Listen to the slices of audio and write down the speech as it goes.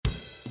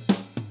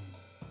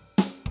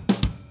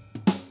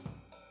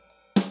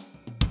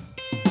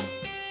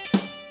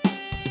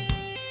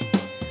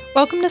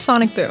Welcome to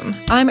Sonic Boom.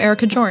 I'm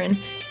Erica Joren.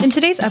 In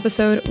today's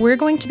episode, we're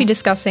going to be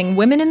discussing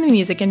women in the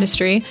music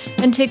industry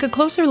and take a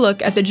closer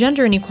look at the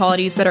gender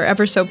inequalities that are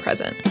ever so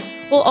present.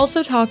 We'll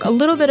also talk a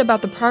little bit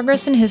about the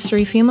progress in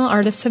history female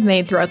artists have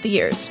made throughout the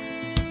years.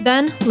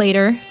 Then,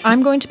 later,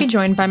 I'm going to be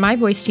joined by my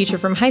voice teacher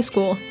from high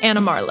school, Anna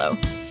Marlow.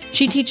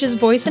 She teaches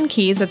voice and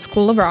keys at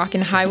School of Rock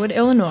in Highwood,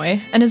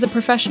 Illinois, and is a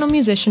professional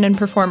musician and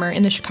performer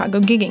in the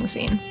Chicago gigging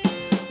scene.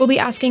 We'll be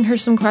asking her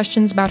some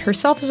questions about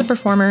herself as a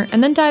performer,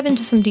 and then dive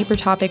into some deeper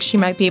topics she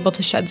might be able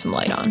to shed some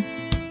light on.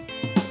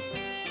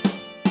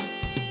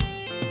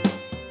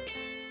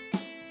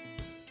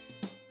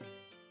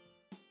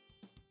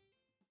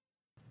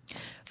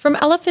 From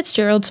Ella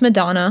Fitzgerald to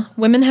Madonna,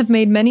 women have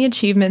made many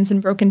achievements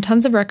and broken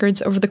tons of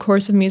records over the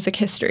course of music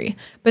history,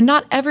 but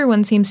not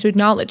everyone seems to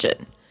acknowledge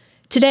it.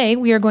 Today,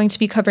 we are going to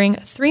be covering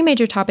three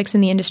major topics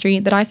in the industry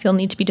that I feel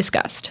need to be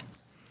discussed.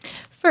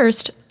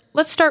 First,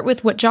 let's start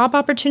with what job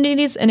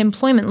opportunities and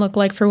employment look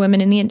like for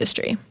women in the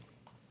industry.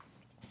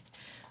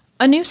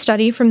 A new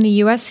study from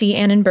the USC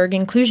Annenberg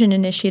Inclusion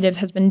Initiative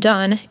has been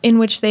done, in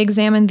which they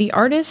examined the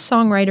artists,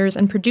 songwriters,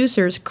 and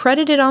producers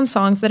credited on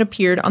songs that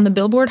appeared on the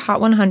Billboard Hot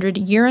 100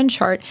 year-end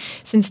chart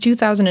since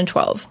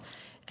 2012.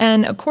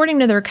 And according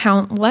to their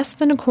count, less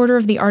than a quarter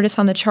of the artists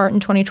on the chart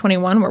in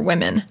 2021 were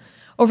women.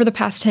 Over the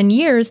past 10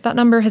 years, that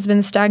number has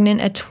been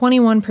stagnant at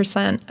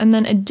 21%, and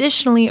then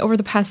additionally, over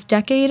the past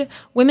decade,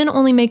 women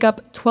only make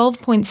up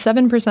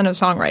 12.7% of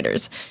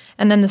songwriters.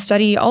 And then the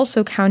study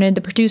also counted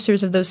the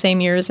producers of those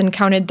same years and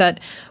counted that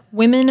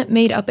women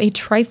made up a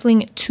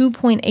trifling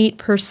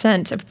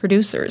 2.8% of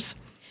producers.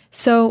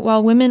 So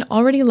while women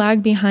already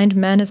lag behind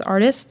men as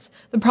artists,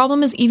 the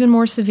problem is even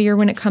more severe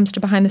when it comes to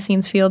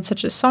behind-the-scenes fields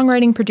such as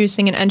songwriting,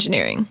 producing, and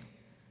engineering.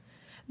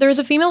 There is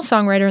a female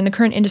songwriter in the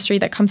current industry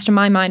that comes to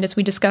my mind as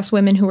we discuss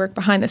women who work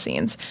behind the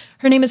scenes.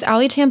 Her name is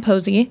Ali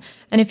Tamposi,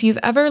 and if you've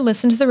ever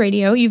listened to the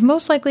radio, you've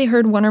most likely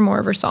heard one or more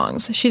of her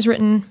songs. She's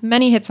written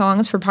many hit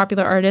songs for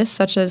popular artists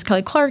such as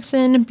Kelly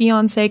Clarkson,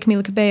 Beyonce,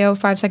 Camila Cabello,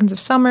 5 Seconds of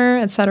Summer,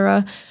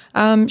 etc.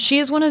 She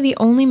is one of the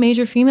only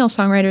major female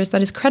songwriters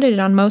that is credited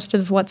on most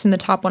of what's in the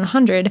top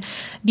 100,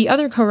 the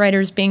other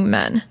co-writers being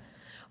men.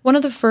 One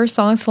of the first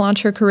songs to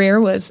launch her career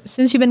was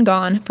Since You've Been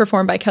Gone,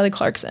 performed by Kelly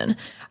Clarkson.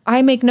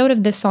 I make note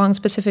of this song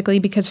specifically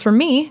because for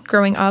me,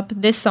 growing up,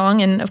 this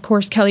song, and of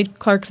course Kelly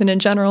Clarkson in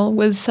general,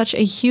 was such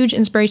a huge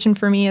inspiration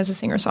for me as a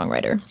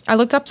singer-songwriter. I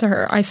looked up to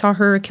her, I saw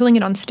her killing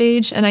it on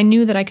stage, and I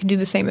knew that I could do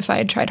the same if I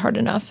had tried hard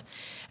enough.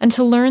 And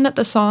to learn that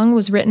the song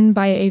was written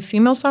by a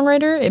female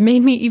songwriter, it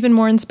made me even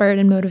more inspired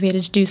and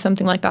motivated to do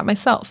something like that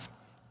myself.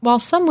 While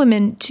some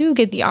women do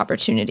get the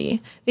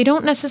opportunity, they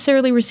don't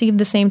necessarily receive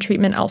the same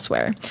treatment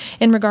elsewhere.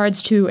 In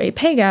regards to a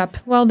pay gap,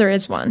 well, there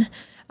is one.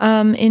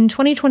 In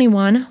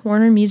 2021,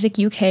 Warner Music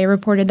UK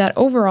reported that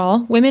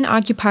overall, women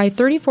occupy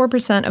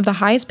 34% of the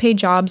highest paid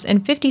jobs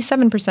and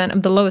 57%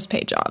 of the lowest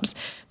paid jobs.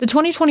 The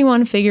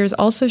 2021 figures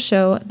also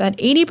show that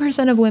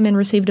 80% of women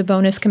received a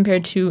bonus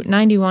compared to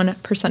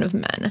 91% of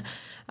men.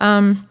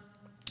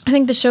 I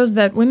think this shows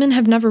that women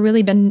have never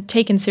really been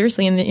taken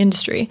seriously in the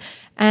industry,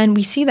 and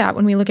we see that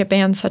when we look at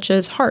bands such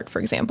as Heart, for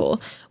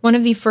example, one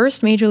of the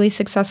first majorly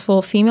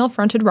successful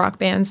female-fronted rock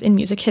bands in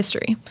music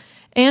history.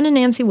 Anne and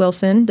Nancy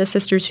Wilson, the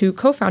sisters who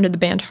co-founded the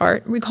band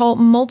Heart, recall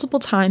multiple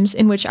times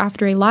in which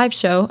after a live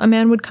show, a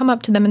man would come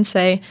up to them and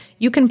say,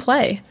 "You can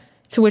play,"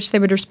 to which they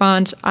would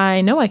respond,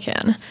 "I know I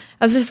can,"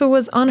 as if it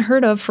was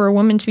unheard of for a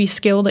woman to be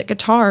skilled at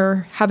guitar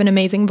or have an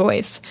amazing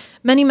voice.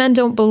 Many men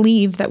don't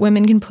believe that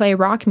women can play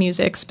rock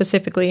music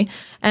specifically,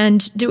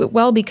 and do it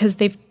well because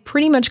they've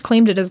pretty much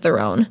claimed it as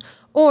their own.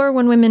 Or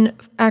when women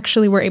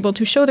actually were able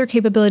to show their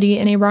capability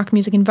in a rock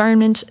music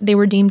environment, they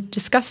were deemed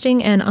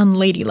disgusting and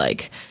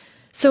unladylike.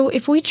 So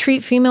if we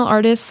treat female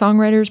artists,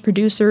 songwriters,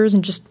 producers,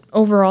 and just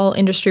overall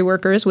industry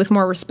workers with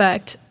more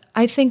respect,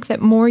 I think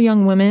that more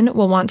young women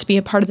will want to be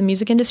a part of the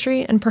music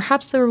industry, and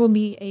perhaps there will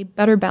be a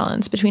better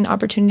balance between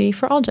opportunity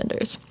for all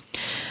genders.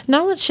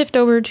 Now let's shift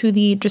over to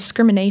the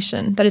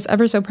discrimination that is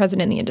ever so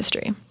present in the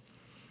industry.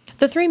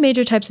 The three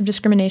major types of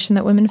discrimination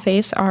that women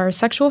face are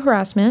sexual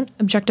harassment,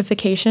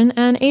 objectification,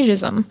 and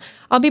ageism.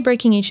 I'll be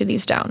breaking each of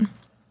these down.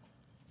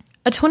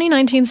 A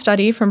 2019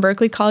 study from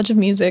Berklee College of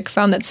Music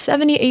found that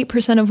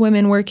 78% of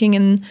women working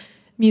in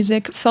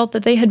music felt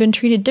that they had been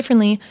treated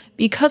differently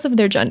because of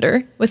their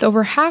gender, with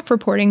over half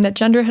reporting that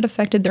gender had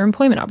affected their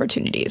employment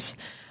opportunities.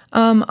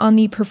 On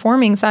the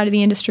performing side of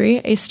the industry,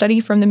 a study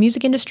from the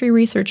Music Industry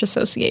Research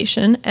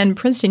Association and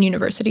Princeton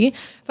University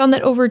found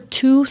that over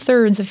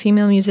 2/3 of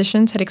female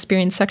musicians had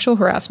experienced sexual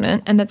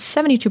harassment and that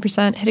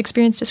 72% had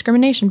experienced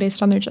discrimination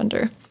based on their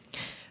gender.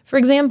 For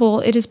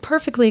example, it is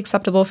perfectly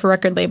acceptable for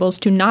record labels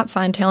to not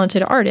sign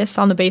talented artists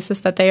on the basis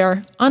that they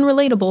are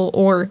unrelatable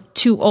or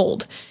too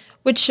old,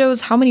 which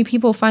shows how many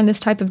people find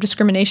this type of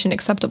discrimination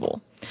acceptable.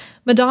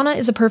 Madonna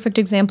is a perfect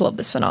example of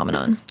this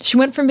phenomenon. She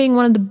went from being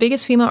one of the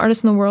biggest female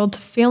artists in the world to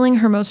failing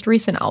her most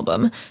recent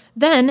album.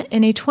 Then,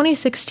 in a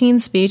 2016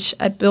 speech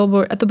at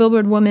the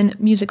Billboard Women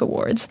Music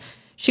Awards,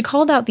 She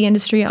called out the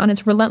industry on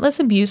its relentless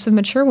abuse of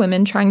mature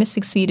women trying to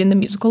succeed in the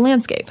musical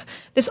landscape.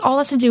 This all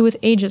has to do with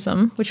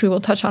ageism, which we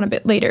will touch on a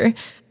bit later.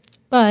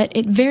 but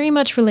it very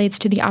much relates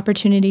to the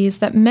opportunities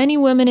that many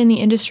women in the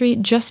industry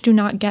just do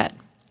not get.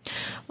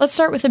 Let's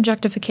start with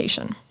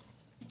objectification.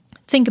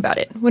 Think about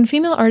it. When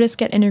female artists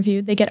get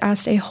interviewed, they get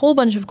asked a whole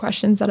bunch of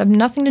questions that have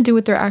nothing to do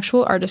with their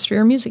actual artistry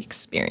or music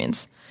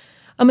experience.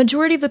 A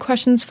majority of the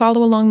questions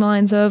follow along the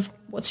lines of,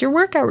 what's your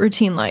workout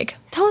routine like?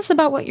 Tell us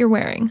about what you're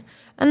wearing.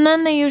 And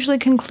then they usually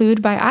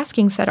conclude by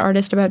asking said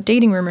artist about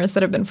dating rumors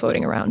that have been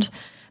floating around.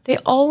 They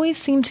always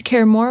seem to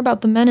care more about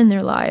the men in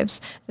their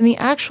lives than the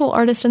actual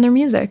artist and their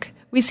music.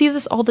 We see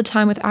this all the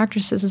time with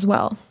actresses as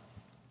well.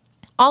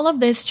 All of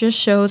this just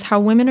shows how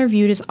women are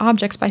viewed as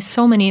objects by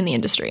so many in the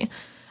industry.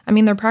 I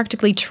mean, they're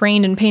practically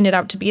trained and painted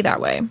out to be that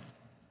way.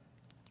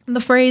 The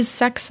phrase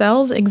sex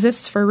sells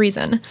exists for a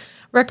reason.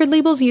 Record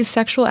labels use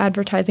sexual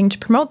advertising to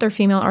promote their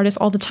female artists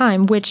all the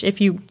time, which, if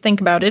you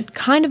think about it,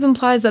 kind of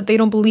implies that they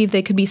don't believe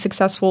they could be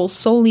successful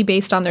solely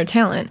based on their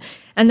talent,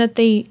 and that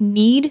they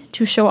need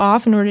to show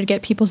off in order to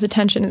get people's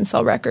attention and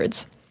sell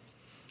records.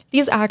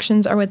 These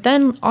actions are what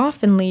then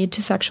often lead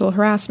to sexual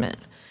harassment.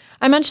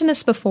 I mentioned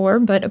this before,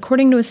 but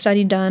according to a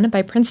study done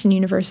by Princeton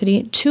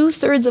University,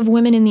 2/3 of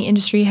women in the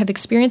industry have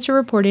experienced or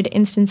reported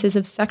instances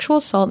of sexual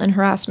assault and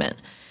harassment.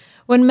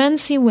 When men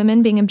see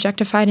women being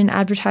objectified in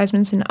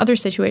advertisements and other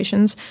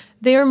situations,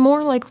 they are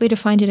more likely to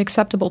find it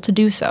acceptable to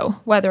do so,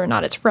 whether or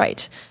not it's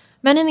right.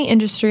 Men in the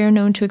industry are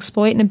known to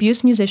exploit and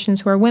abuse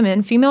musicians who are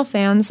women, female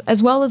fans,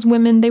 as well as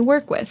women they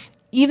work with.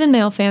 Even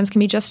male fans can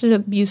be just as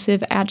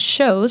abusive at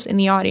shows in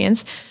the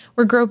audience,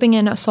 where groping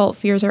and assault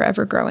fears are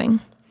ever growing.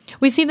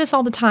 We see this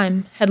all the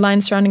time,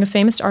 headlines surrounding a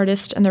famous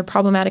artist and their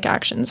problematic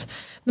actions.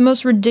 The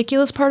most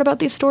ridiculous part about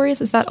these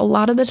stories is that a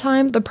lot of the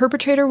time, the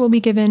perpetrator will be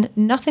given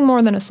nothing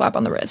more than a slap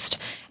on the wrist.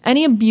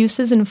 Any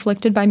abuses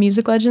inflicted by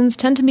music legends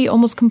tend to be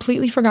almost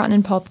completely forgotten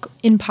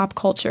in pop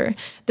culture,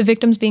 the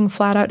victims being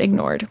flat out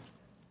ignored.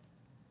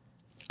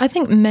 I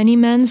think many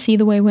men see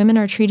the way women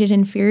are treated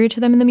inferior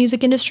to them in the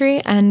music industry,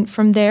 and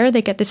from there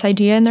they get this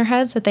idea in their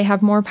heads that they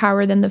have more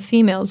power than the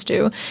females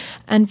do,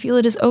 and feel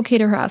it is okay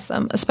to harass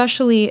them,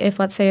 especially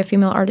if, let's say, a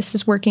female artist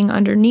is working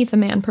underneath a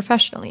man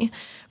professionally.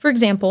 For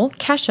example,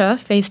 Kesha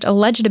faced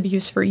alleged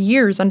abuse for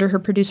years under her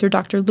producer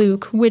Dr.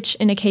 Luke, which,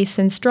 in a case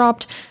since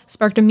dropped,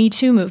 sparked a Me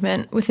Too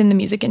movement within the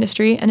music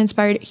industry and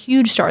inspired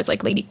huge stars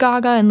like Lady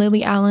Gaga and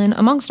Lily Allen,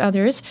 amongst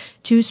others,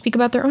 to speak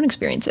about their own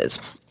experiences.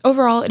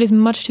 Overall, it is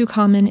much too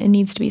common and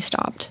needs to be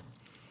stopped.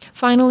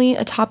 Finally,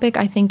 a topic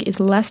I think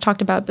is less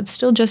talked about but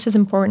still just as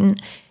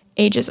important,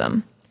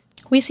 ageism.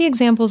 We see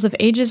examples of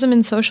ageism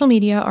in social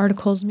media,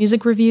 articles,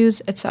 music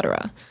reviews,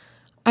 etc.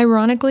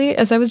 Ironically,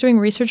 as I was doing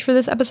research for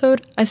this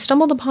episode, I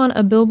stumbled upon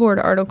a Billboard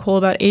article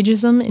about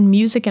ageism in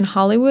music in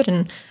Hollywood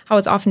and how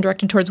it's often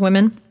directed towards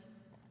women.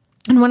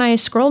 And when I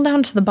scrolled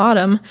down to the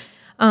bottom,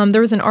 there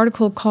was an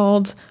article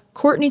called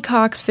Courtney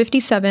Cox,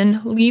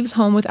 57, leaves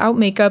home without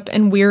makeup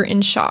and we're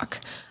in shock.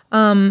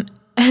 And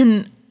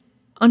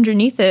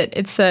underneath it,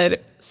 it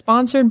said,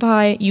 sponsored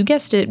by, you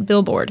guessed it,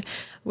 Billboard,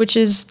 which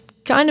is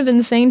kind of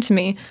insane to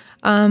me.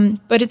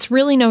 But it's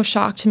really no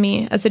shock to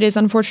me, as it is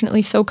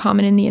unfortunately so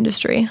common in the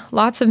industry.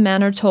 Lots of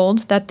men are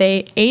told that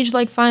they age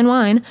like fine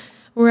wine,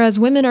 whereas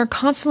women are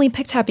constantly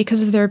picked at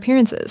because of their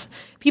appearances.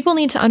 People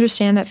need to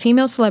understand that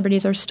female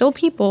celebrities are still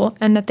people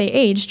and that they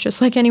age just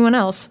like anyone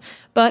else.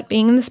 But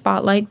being in the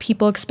spotlight,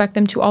 people expect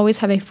them to always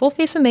have a full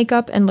face of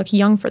makeup and look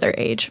young for their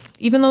age,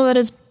 even though that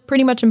is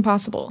pretty much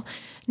impossible.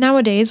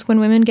 Nowadays, when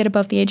women get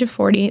above the age of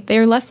 40, they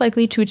are less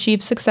likely to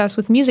achieve success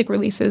with music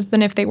releases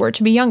than if they were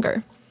to be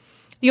younger.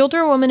 The older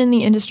a woman in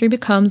the industry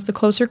becomes, the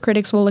closer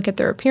critics will look at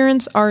their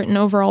appearance, art, and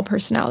overall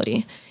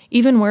personality.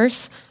 Even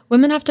worse,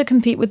 women have to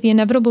compete with the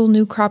inevitable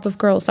new crop of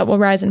girls that will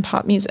rise in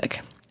pop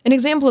music. An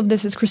example of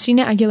this is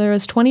Christina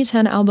Aguilera's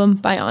 2010 album,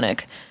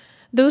 Bionic.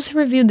 Those who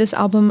reviewed this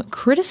album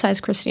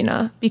criticized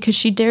Christina because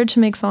she dared to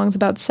make songs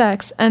about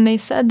sex, and they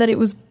said that it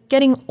was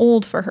getting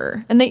old for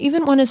her, and they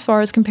even went as far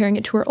as comparing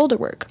it to her older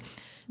work.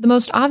 The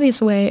most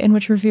obvious way in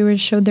which reviewers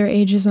showed their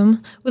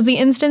ageism was the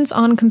instance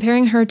on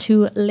comparing her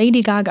to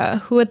Lady Gaga,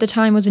 who at the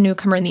time was a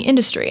newcomer in the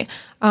industry.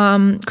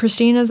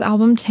 Christina's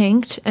album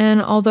tanked,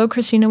 and although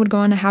Christina would go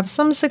on to have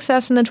some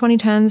success in the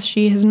 2010s,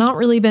 she has not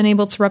really been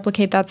able to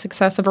replicate that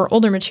success of her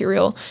older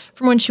material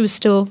from when she was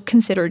still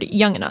considered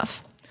young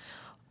enough.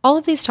 All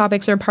of these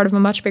topics are part of a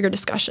much bigger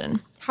discussion.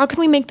 How can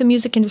we make the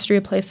music industry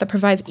a place that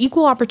provides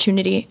equal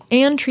opportunity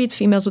and treats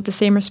females with the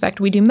same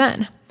respect we do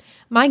men?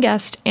 My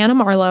guest, Anna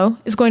Marlow,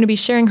 is going to be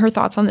sharing her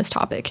thoughts on this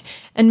topic,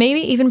 and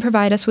maybe even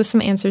provide us with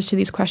some answers to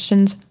these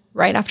questions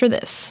right after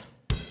this.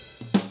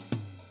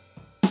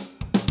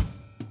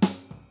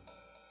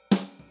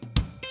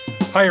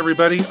 Hi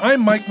everybody,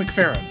 I'm Mike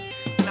McFerrin.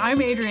 And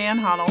I'm Adrienne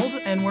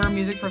Honold, and we're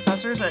music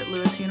professors at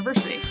Lewis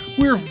University.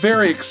 We're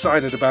very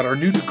excited about our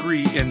new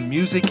degree in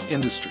music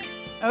industry.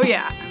 Oh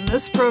yeah, and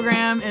this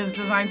program is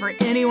designed for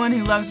anyone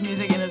who loves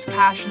music and is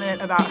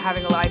passionate about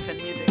having a life in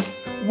music.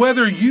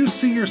 Whether you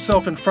see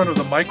yourself in front of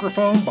the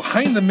microphone,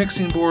 behind the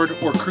mixing board,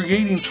 or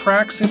creating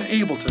tracks in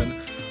Ableton,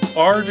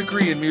 our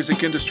degree in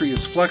music industry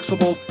is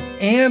flexible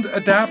and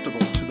adaptable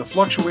to the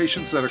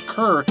fluctuations that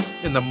occur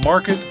in the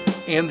market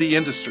and the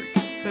industry.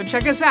 So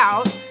check us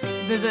out.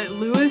 visit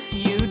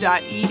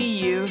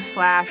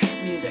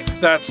louisu.edu/music.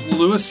 That's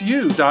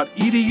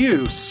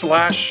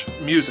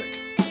louisu.edu/music.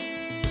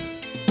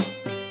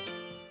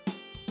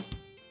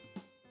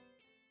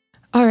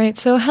 All right,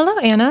 so hello,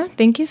 Anna.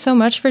 Thank you so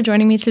much for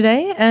joining me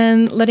today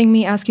and letting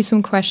me ask you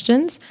some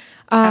questions.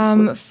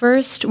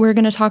 First, we're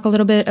going to talk a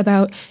little bit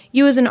about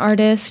you as an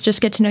artist,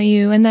 just get to know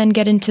you, and then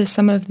get into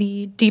some of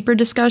the deeper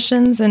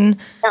discussions and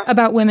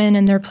about women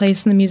and their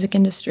place in the music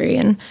industry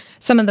and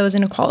some of those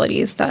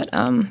inequalities that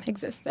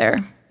exist there.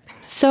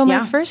 So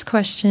my first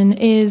question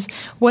is,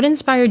 what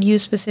inspired you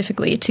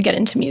specifically to get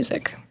into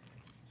music?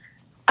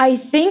 I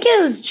think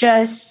it was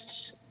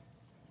just,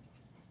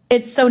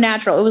 it's so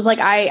natural. It was like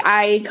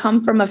I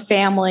come from a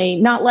family,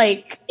 not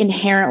like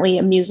inherently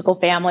a musical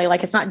family,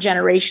 like it's not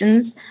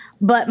generations,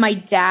 but my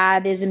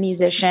dad is a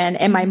musician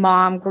and my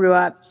mom grew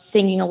up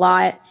singing a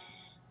lot.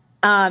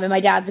 And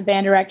my dad's a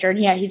band director, and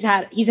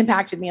he's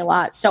impacted me a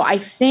lot. So I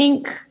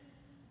think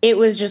it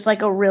was just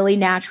like a really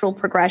natural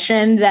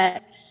progression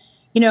that,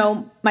 you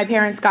know, my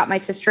parents got my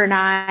sister and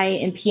I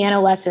in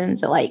piano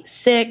lessons at like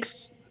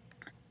 6.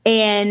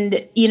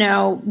 And, you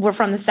know, we're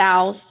from the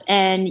South,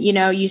 and, you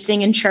know, you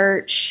sing in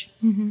church.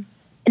 Mm-hmm.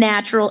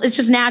 Natural. It's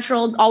just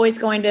natural. Always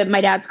going to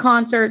my dad's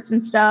concerts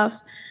and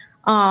stuff.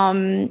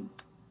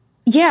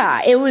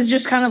 It was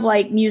just kind of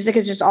like music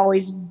has just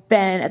always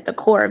been at the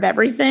core of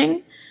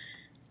everything.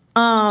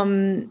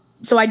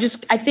 So I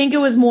think it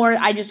was more,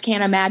 I just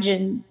can't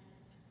imagine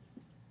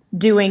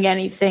doing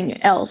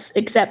anything else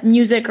except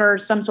music or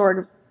some sort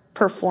of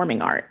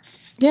performing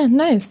arts. Yeah,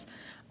 nice.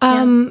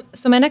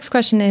 So my next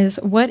question is,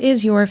 what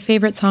is your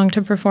favorite song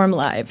to perform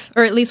live?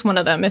 Or at least one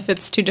of them, if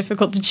it's too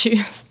difficult to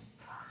choose.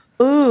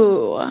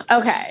 Ooh,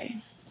 okay.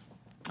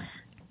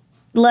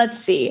 Let's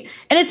see.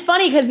 And it's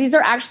funny because these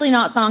are actually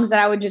not songs that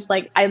I just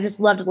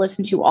love to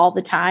listen to all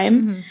the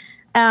time.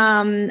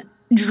 Mm-hmm.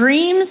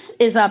 Dreams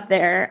is up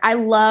there. I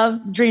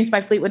love Dreams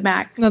by Fleetwood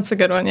Mac. That's a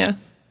good one, yeah.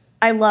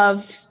 I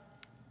love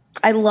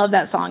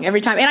that song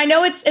every time. And I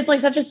know it's like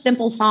such a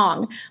simple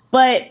song,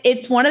 but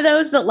it's one of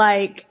those that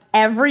like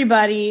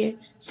everybody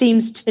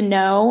seems to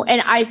know.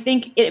 And I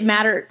think it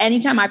matters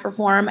anytime I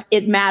perform,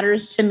 it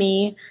matters to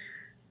me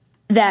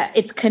that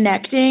it's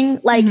connecting.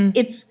 Like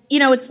it's, you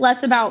know, it's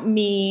less about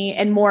me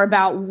and more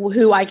about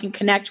who I can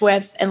connect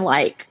with and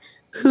like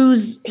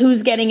who's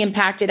getting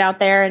impacted out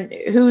there and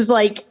who's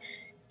like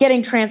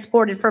getting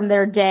transported from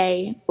their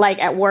day, like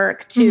at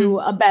work to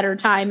a better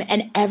time.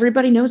 And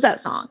everybody knows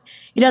that song.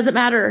 It doesn't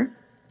matter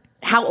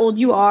how old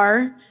you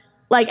are.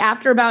 Like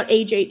after about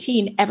age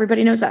 18,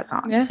 everybody knows that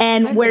song. Yeah,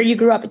 and exactly. Where you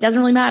grew up, it doesn't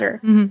really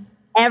matter. Mm-hmm.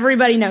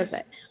 Everybody knows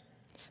it.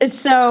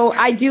 So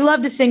I do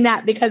love to sing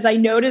that because I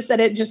notice that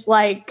it just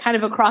like kind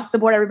of across the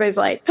board, everybody's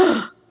like,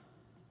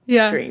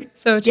 yeah. Dream.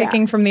 So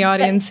taking from the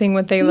audience, seeing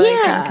what they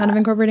like and kind of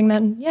incorporating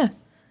that. Yeah.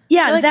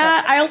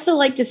 I also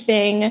like to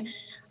sing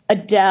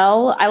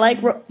Adele. I like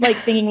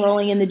singing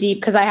Rolling in the Deep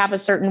because I have a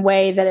certain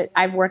way that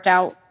I've worked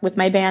out with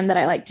my band that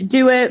I like to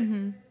do it.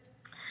 Mm-hmm.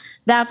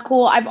 That's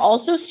cool. I've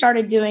also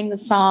started doing the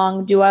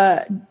song Do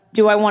I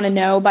Want to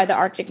Know by the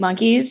Arctic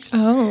Monkeys.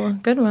 Oh,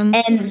 good one.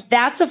 And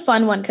that's a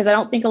fun one because I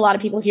don't think a lot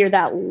of people hear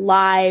that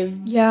live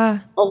a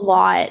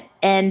lot.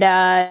 And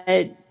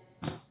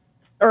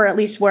or at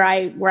least where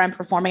I'm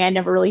performing, I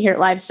never really hear it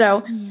live.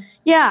 So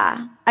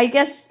I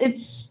guess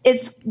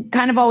it's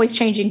kind of always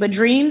changing, but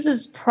Dreams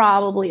is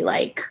probably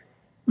like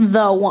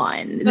the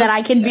one that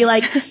I can be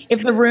like,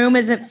 if the room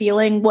isn't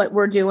feeling what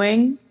we're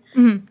doing,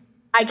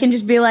 I can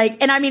just be like,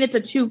 and I mean, it's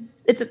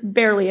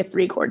barely a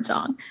 3-chord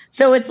song.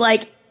 So it's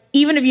like,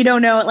 even if you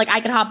don't know it, like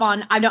I could hop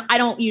on. I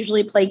don't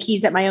usually play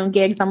keys at my own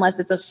gigs unless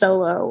it's a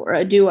solo or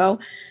a duo.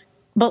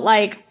 But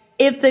like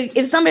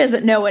if somebody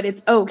doesn't know it,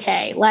 it's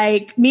okay.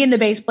 Like me and the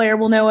bass player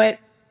will know it,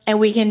 and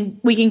we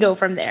can go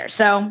from there.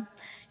 So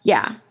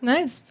yeah.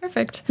 Nice.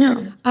 Perfect.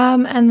 Yeah.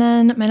 And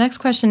then my next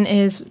question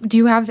is, do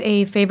you have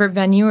a favorite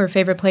venue or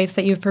favorite place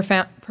that you've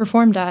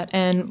performed at,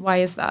 and why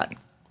is that?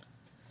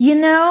 You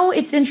know,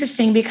 it's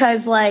interesting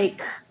because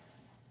like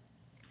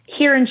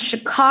here in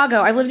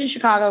Chicago, I lived in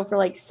Chicago for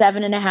like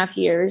 7.5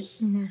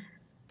 years. Mm-hmm.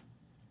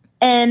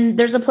 And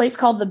there's a place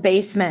called The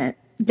Basement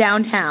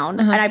downtown.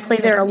 And I play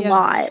there a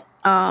lot.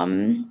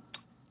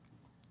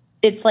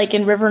 It's like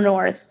in River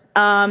North.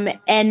 And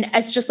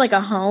it's just like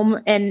a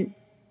home. And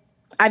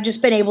I've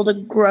just been able to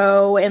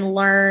grow and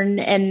learn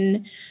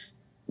and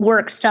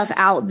work stuff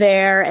out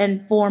there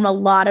and form a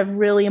lot of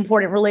really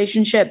important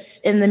relationships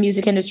in the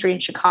music industry in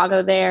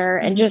Chicago there.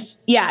 And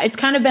just, it's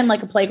kind of been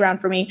like a playground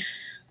for me.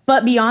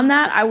 But beyond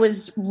that, I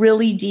was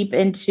really deep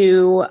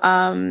into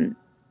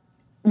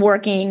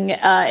working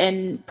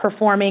and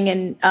performing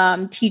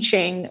and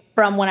teaching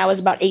from when I was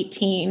about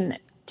 18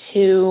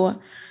 to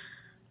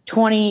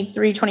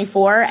 23,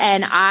 24.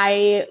 And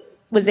I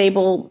was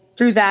able,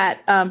 through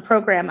that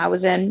program I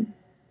was in,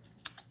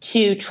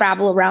 to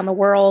travel around the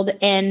world.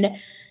 And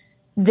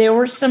there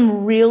were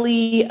some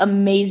really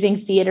amazing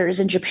theaters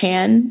in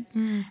Japan.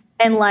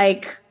 And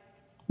like,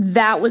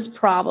 that was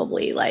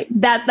probably like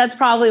that's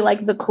probably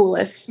like the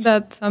coolest.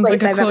 That sounds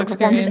like a cool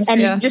experience.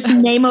 And just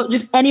name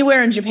just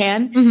anywhere in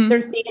Japan, their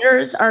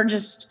theaters are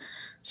just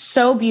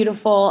so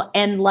beautiful.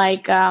 And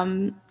like,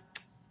 I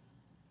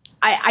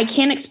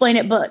can't explain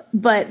it, but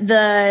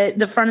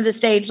the front of the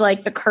stage,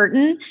 like the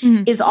curtain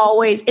is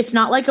always, it's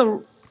not like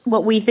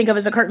what we think of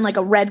as a curtain, like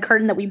a red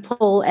curtain that we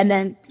pull and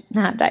then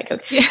not Diet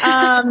Coke,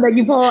 that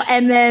you pull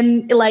and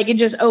then like it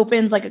just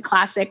opens like a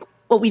classic,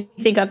 what we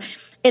think of.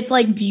 It's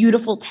like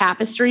beautiful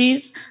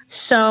tapestries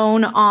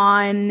sewn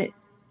on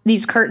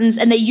these curtains,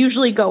 and they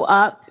usually go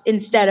up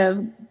instead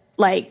of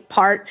like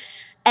part.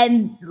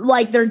 And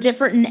like they're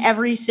different in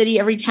every city,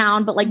 every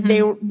town, but like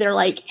they're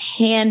like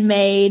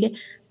handmade.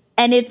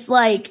 And it's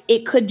like,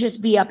 it could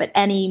just be up at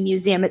any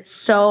museum. It's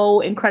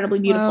so incredibly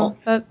beautiful.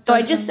 Wow, so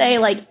I just say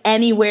like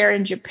anywhere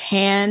in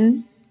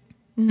Japan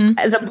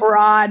as a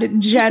broad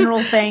general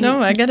thing.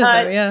 No, I get it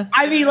though, yeah.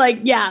 I mean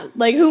like, yeah,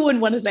 like who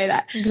wouldn't want to say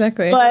that?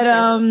 Exactly. But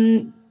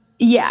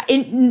yeah,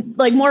 in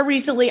like more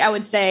recently, I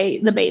would say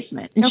the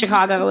basement in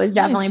Chicago has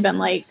definitely been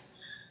like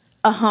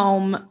a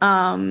home.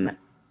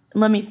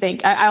 Let me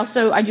think.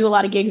 I do a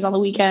lot of gigs on the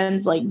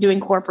weekends, like doing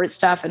corporate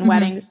stuff and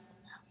weddings.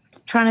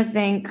 Trying to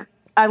think.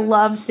 I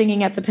love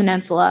singing at the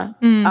Peninsula,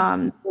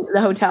 the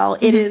hotel.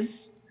 It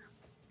is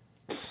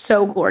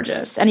so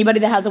gorgeous. Anybody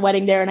that has a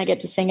wedding there and I get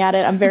to sing at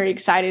it, I'm very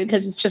excited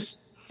because it's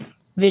just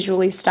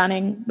visually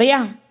stunning. But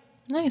yeah.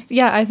 Nice.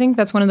 Yeah, I think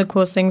that's one of the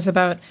coolest things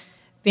about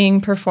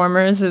being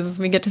performers is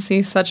we get to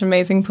see such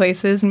amazing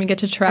places and we get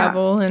to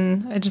travel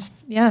and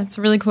it's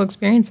really cool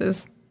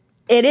experiences.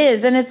 It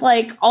is. And it's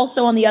like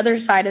also on the other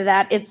side of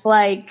that, it's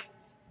like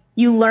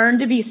you learn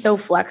to be so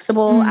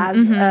flexible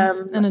as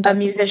a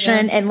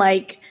musician and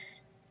like,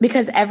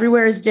 because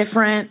everywhere is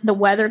different. The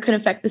weather can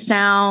affect the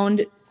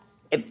sound.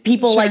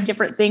 People like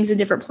different things in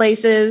different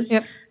places.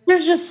 Yep.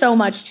 There's just so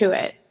much to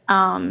it.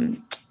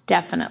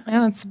 Definitely.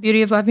 Yeah, it's the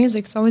beauty of live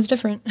music. It's always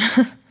different.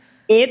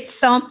 It's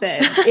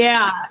something.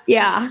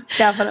 Yeah,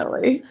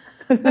 definitely.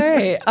 All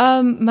right.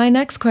 My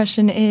next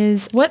question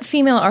is, what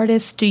female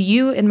artists do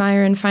you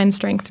admire and find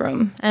strength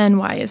from? And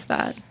why is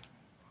that?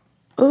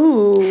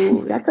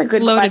 Ooh, that's a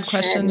good Loaded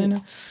question. You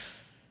know?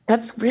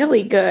 That's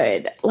really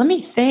good. Let me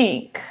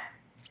think.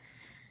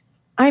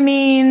 I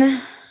mean,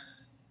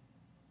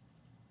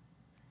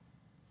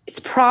 it's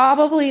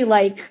probably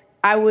like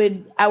I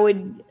would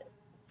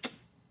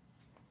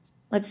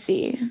let's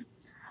see.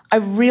 I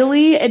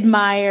really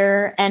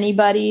admire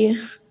anybody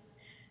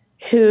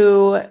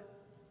who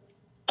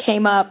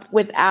came up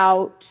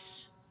without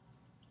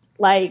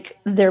like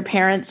their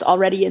parents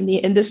already in the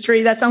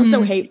industry. That sounds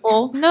so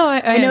hateful. No,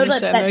 I know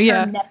understand.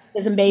 that term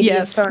nepotism baby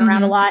is thrown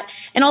around a lot.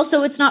 And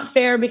also it's not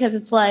fair because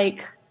it's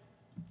like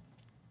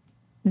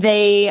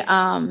they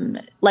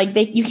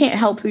you can't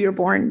help who you're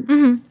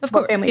born, of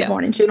course, family you're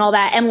born into and all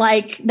that. And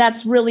like,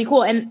 that's really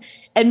cool. And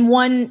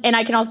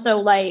I can also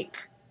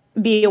like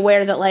be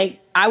aware that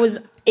like I was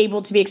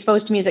able to be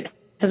exposed to music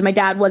because my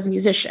dad was a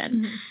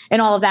musician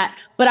and all of that.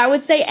 But I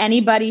would say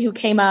anybody who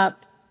came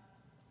up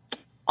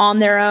on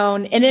their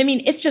own, and I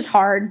mean, it's just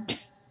hard.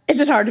 It's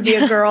just hard to be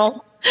a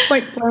girl,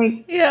 point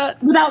blank. Yeah.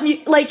 Without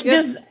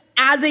just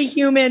as a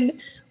human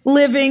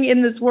living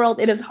in this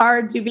world, it is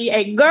hard to be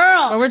a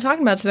girl. What we're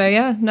talking about today,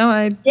 I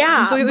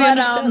completely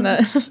understand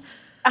that.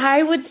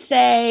 I would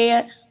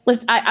say,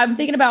 I'm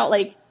thinking about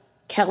like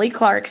Kelly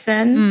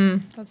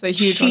Clarkson. That's a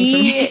huge one for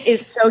me. She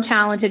is so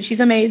talented. She's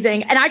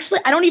amazing. And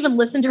actually, I don't even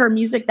listen to her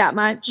music that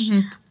much.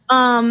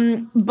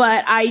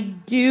 But I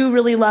do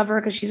really love her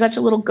because she's such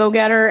a little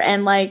go-getter.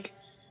 And like,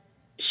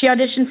 she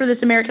auditioned for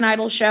this American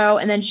Idol show.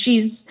 And then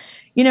she's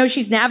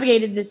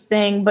navigated this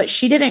thing, but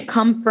she didn't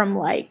come from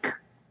like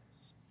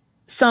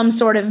some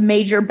sort of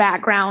major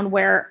background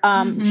where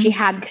she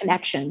had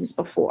connections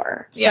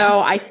before. So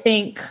I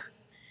think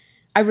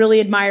I really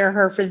admire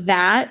her for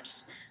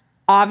that.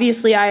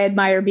 Obviously, I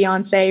admire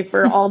Beyonce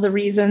for all the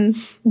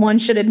reasons one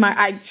should admire.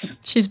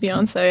 She's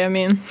Beyonce. I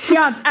mean,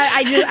 Beyonce.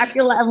 I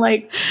feel like I'm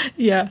like,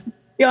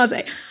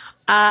 Beyonce.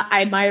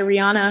 I admire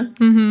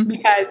Rihanna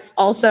because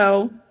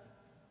also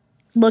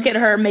look at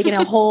her making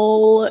a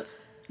whole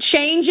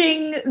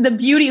changing the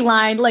beauty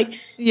line, like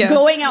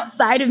going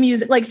outside of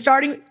music, like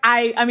starting.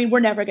 I mean, we're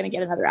never going to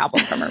get another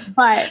album from her,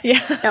 but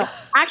no,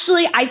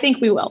 actually, I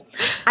think we will.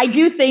 I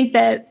do think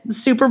that the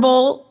Super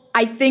Bowl.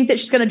 I think that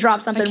she's going to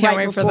drop something. I can't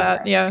wait for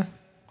that. Yeah.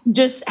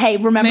 Just, hey,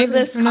 remember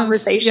this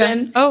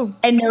conversation. Yeah. Oh.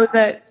 And know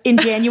that in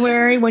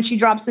January when she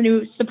drops the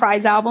new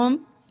surprise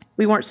album,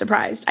 we weren't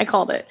surprised. I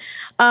called it.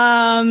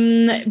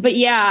 But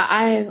yeah,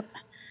 I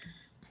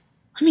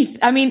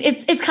mean,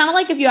 it's kind of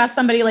like if you ask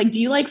somebody like,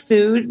 do you like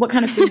food? What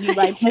kind of food do you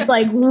like? And it's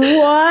like,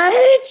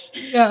 what?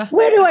 Yeah.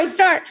 Where do I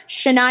start?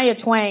 Shania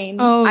Twain.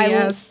 Oh,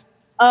 yes.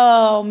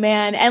 Oh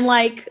man. And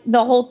like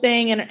the whole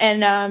thing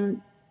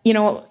and you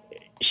know,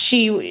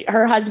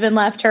 her husband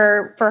left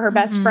her for her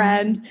best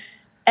friend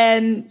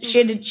and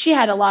she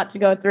had a lot to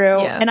go through.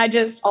 Yeah. And I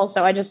just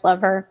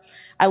love her.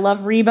 I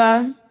love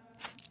Reba.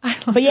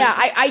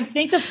 I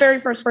think the very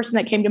first person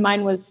that came to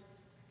mind was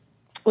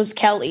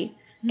Kelly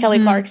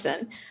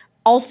Clarkson.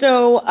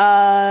 Also,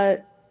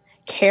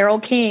 Carole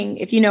King,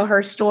 if you know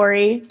her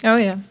story. Oh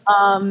yeah.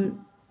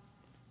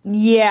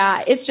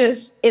 Yeah,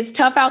 it's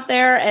tough out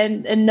there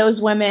and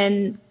those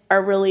women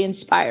are really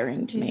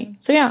inspiring to me.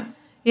 So yeah.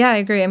 Yeah, I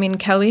agree. I mean,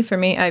 Kelly, for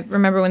me, I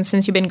remember when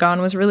Since You've Been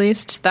Gone was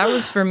released. That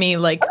was for me,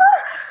 like,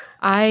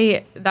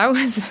 I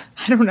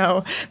don't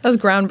know. That was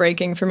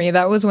groundbreaking for me.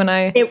 That was when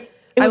I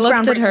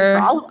looked at her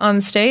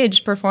on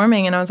stage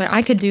performing and I was like,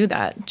 I could do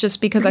that just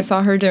because I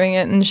saw her doing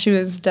it. And she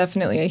was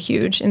definitely a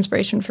huge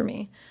inspiration for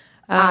me.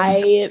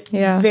 I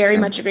very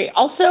much agree.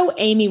 Also,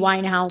 Amy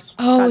Winehouse.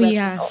 Oh,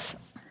 yes.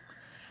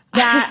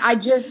 That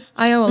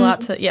I owe a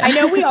lot to, I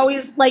know we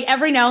always, like,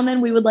 every now and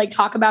then we would, like,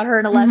 talk about her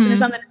in a lesson or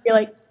something and be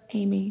like,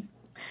 Amy.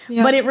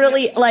 Yep. But it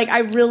really, like,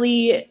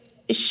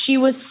 she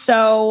was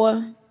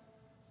so,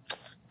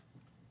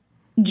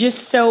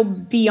 just so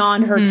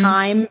beyond her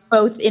time,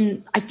 both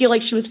in, I feel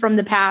like she was from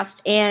the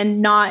past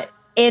and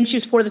she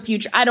was for the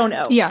future. I don't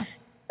know. Yeah.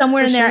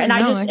 Somewhere in there. And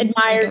I just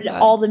admired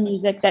all the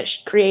music that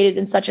she created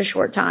in such a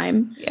short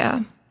time.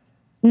 Yeah.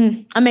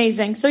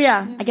 Amazing. So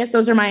yeah, I guess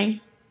those are my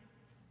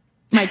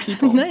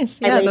people. Nice.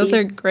 Yeah, those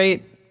are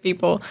great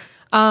people.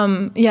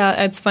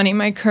 Yeah, it's funny.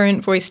 My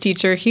current voice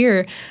teacher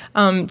here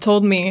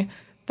told me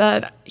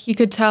that he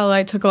could tell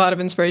I took a lot of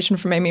inspiration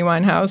from Amy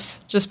Winehouse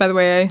just by the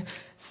way I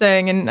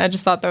sang, and I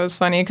just thought that was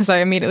funny because I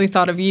immediately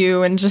thought of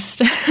you and just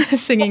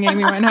singing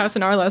Amy Winehouse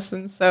in our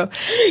lessons. So,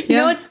 yeah. You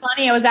know, it's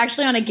funny. I was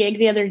actually on a gig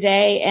the other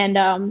day, and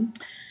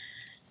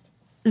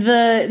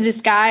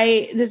this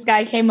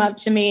guy came up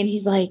to me and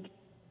he's like,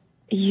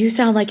 "You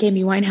sound like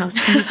Amy Winehouse.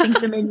 Can you sing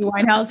some Amy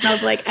Winehouse?" And I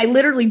was like, "I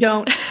literally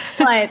don't."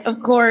 But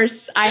of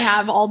course, I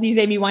have all these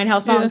Amy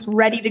Winehouse songs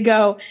ready to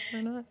go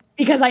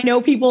because I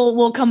know people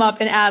will come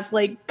up and ask,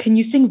 like, "Can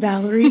you sing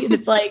Valerie?" And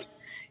it's like,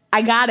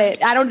 I got it.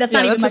 That's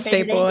not even my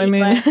staple.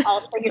 Amy, I mean, but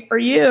I'll sing it for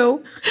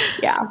you.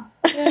 Yeah.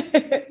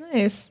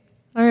 Nice.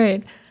 All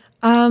right.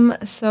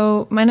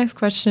 So my next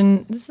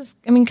question, this is,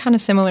 I mean, kind of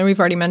similar. We've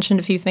already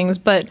mentioned a few things,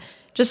 but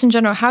just in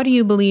general, how do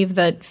you believe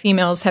that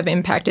females have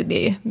impacted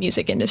the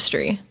music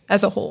industry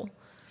as a whole?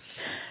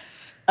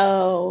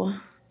 Oh,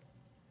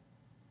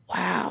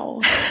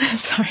 wow.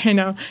 Sorry, I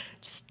know.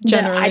 Just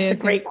generally. It's a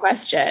great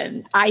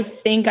question. I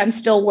think I'm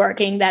still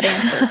working that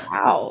answer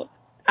out.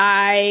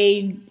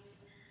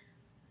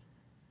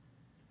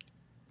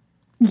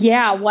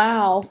 Yeah,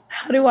 wow.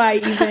 How do I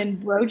even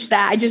broach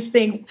that? I just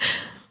think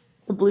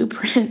the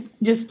blueprint,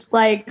 just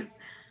like,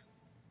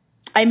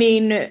 I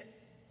mean,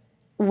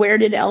 where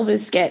did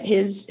Elvis get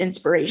his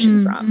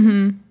inspiration from?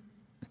 Mm-hmm.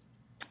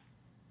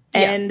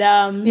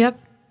 And yep,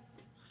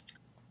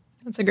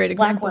 that's a great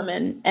example. Black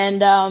women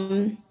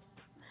and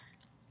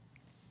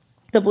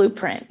the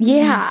blueprint.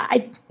 Yeah,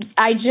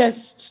 I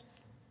just,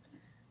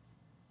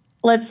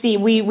 let's see.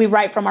 We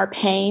write from our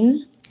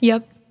pain.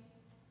 Yep.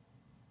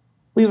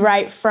 We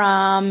write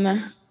from.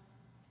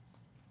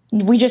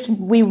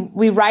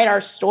 We write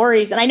our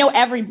stories, and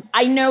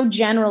I know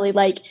generally,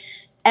 like,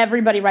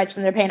 everybody writes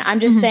from their pain. I'm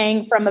just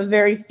saying from a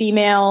very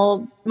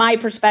female, my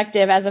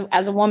perspective as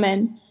a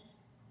woman,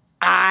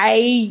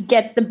 I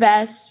get the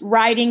best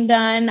writing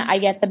done. I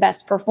get the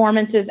best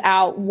performances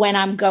out when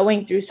I'm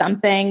going through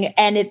something.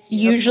 And it's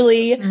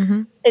usually,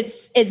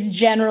 it's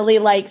generally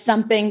like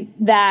something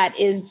that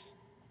is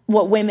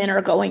what women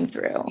are going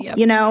through,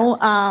 you know?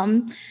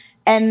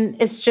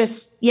 And it's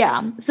just,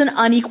 it's an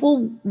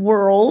unequal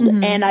world.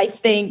 And I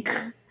think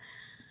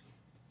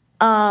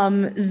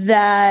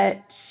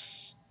that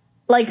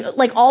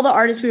like all the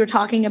artists we were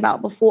talking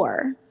about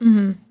before,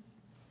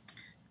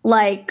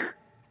 like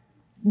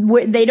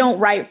they don't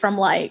write from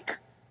like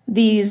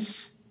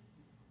these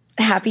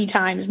happy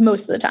times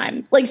most of the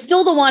time. Like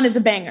Still the One is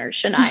a banger,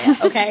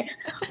 Shania, okay?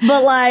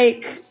 But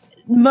like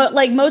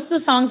most of the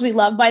songs we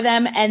love by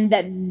them and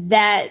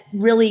that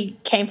really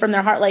came from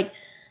their heart, like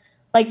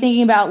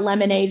thinking about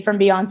Lemonade from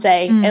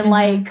Beyonce and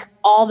like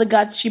all the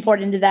guts she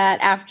poured into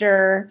that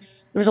after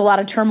there was a lot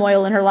of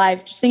turmoil in her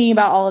life, just thinking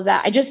about all of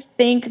that. I just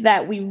think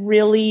that we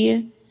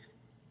really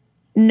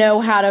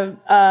know how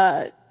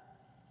to,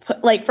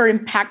 put, like, for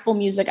impactful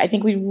music, I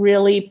think we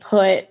really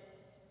put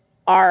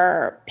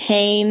our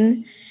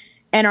pain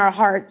and our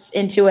hearts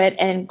into it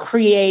and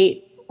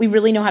we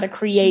really know how to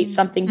create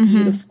something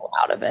beautiful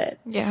out of it.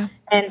 Yeah.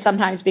 And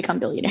sometimes become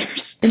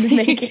billionaires in the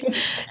making.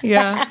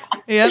 Yeah.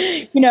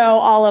 Yep. You know,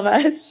 all of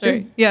us. Sure.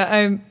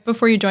 Yeah.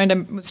 Before you joined, I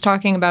was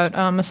talking about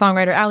a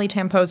songwriter, Ali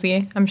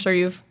Tamposi. I'm sure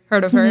you've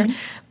heard of her.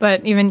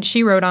 But even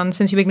she wrote on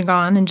Since You've Been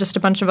Gone and just a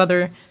bunch of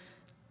other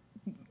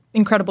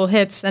incredible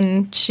hits.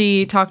 And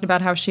she talked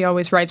about how she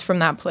always writes from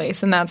that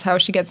place. And that's how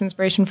she gets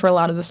inspiration for a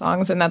lot of the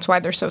songs. And that's why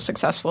they're so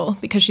successful,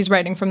 because she's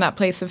writing from that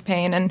place of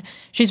pain and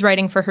she's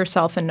writing for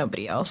herself and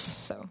nobody else.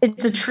 So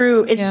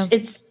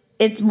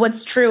it's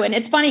what's true. And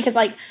it's funny because,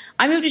 like,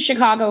 I moved to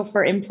Chicago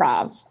for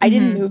improv. I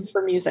didn't move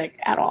for music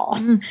at all.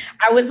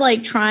 I was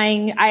like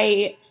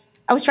I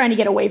was trying to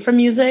get away from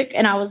music,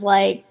 and I was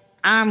like,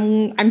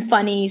 I'm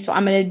funny, so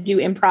I'm going to do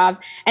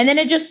improv. And then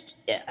it just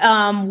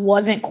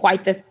wasn't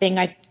quite the thing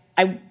I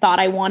thought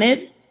I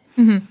wanted.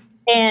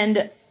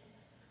 And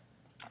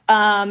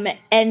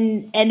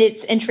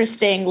it's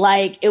interesting.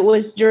 Like, it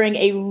was during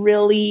it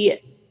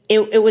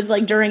was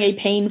like during a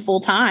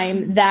painful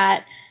time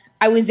that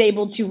I was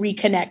able to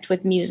reconnect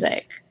with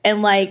music.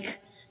 And like,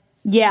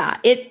 yeah,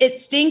 it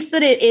stinks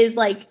that it is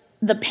like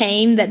the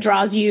pain that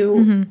draws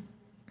you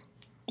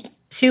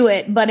to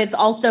it, but it's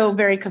also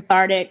very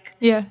cathartic.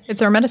 Yeah,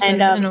 it's our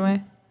medicine in a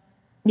way.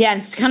 Yeah, and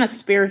it's kind of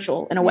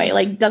spiritual in a way.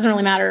 Like, doesn't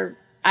really matter.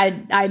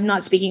 I'm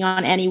not speaking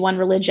on any one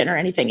religion or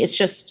anything. It's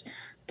just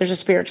there's a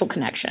spiritual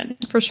connection.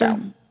 For sure. So,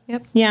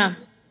 yep. Yeah.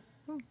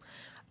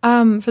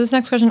 For this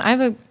next question, I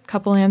have a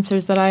couple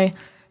answers that I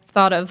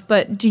thought of,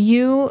 but do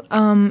you,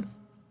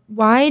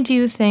 why do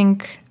you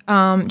think,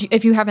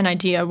 if you have an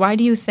idea, why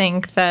do you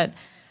think that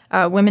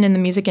women in the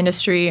music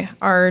industry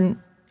aren't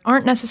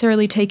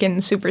necessarily taken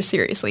super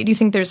seriously? Do you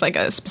think there's like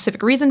a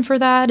specific reason for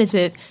that? Is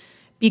it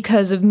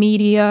because of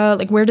media?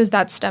 Like, where does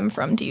that stem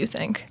from, do you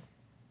think?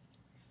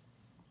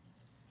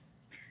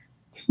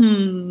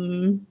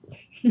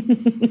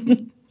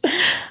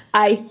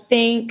 I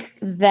think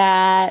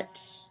that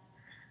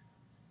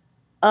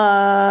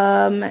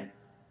I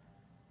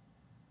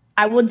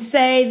would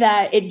say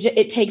that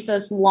it takes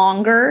us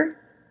longer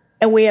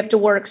and we have to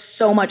work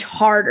so much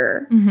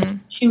harder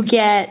to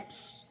get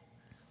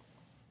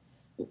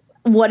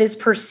what is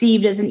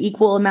perceived as an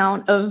equal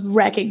amount of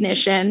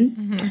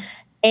recognition.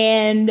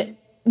 And,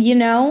 you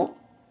know,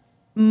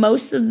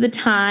 most of the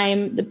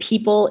time, the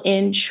people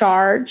in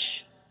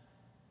charge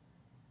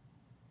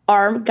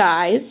are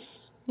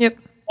guys. Yep.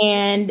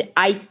 And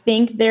I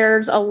think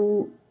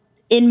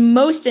in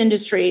most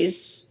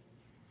industries,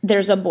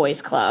 there's a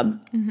boys club.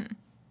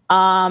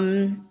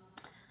 And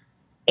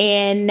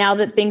now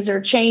that things are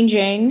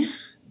changing,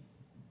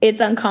 it's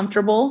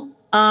uncomfortable.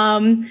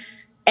 And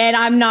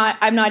I'm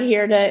not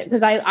here to,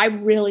 because I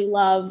really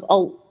love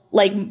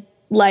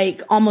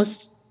like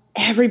almost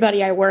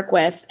everybody I work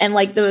with, and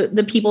like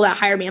the people that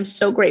hire me, I'm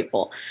so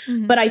grateful.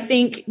 But I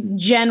think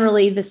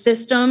generally the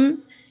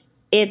system,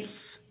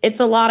 it's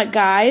a lot of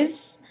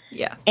guys.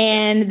 Yeah.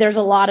 And there's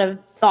a lot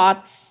of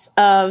thoughts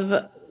of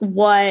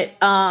what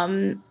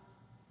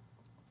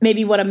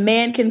maybe what a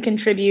man can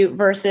contribute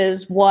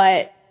versus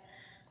what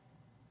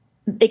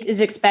is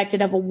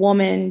expected of a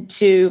woman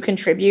to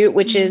contribute,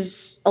 which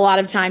is a lot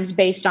of times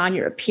based on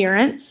your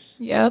appearance.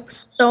 Yep.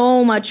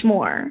 So much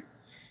more.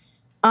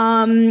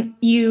 I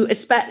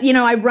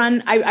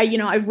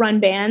run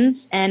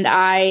bands, and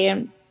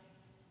I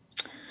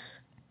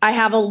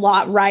have a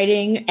lot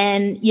writing,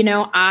 and, you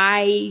know,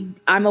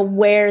 I'm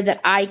aware that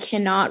I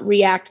cannot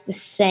react the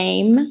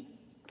same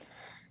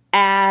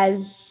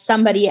as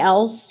somebody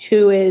else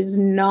who is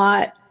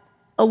not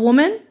a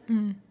woman.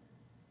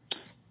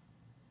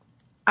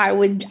 I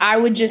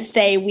would just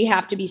say we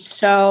have to be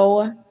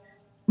so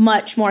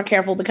much more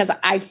careful, because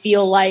I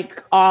feel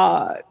like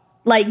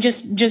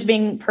just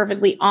being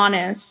perfectly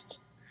honest,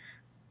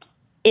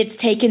 it's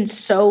taken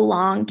so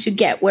long to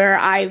get where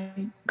I've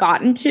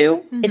gotten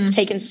to. It's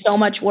taken so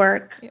much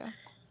work. Yeah.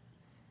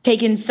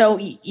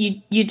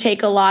 You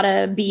take a lot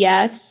of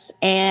BS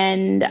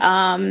and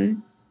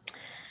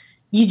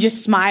you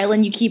just smile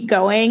and you keep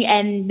going,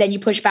 and then you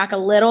push back a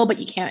little, but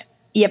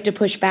you have to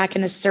push back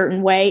in a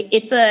certain way.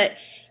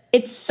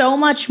 It's so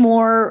much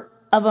more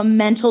of a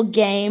mental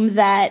game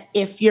that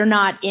if you're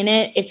not in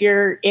it,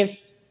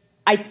 if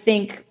I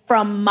think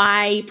from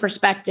my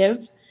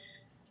perspective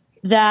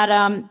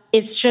that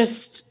it's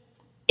just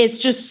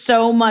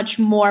so much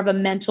more of a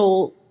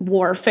mental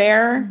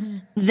warfare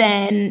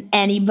than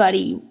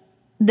anybody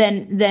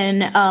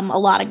than a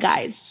lot of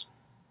guys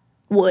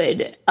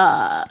would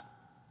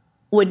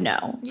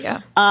know. Yeah.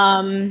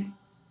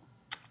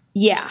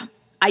 Yeah.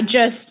 I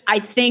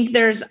think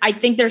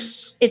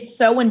it's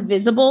so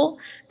invisible.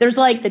 There's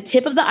like the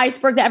tip of the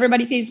iceberg that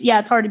everybody sees. Yeah,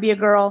 it's hard to be a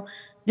girl.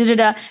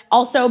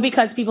 Also,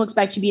 because people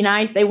expect you to be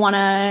nice, they want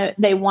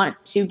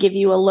to give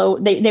you a low.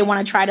 They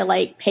want to try to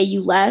like pay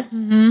you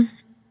less.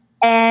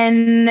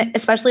 And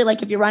especially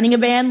like if you're running a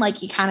band,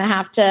 like you kind of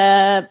have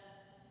to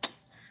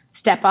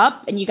step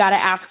up and you got to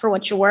ask for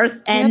what you're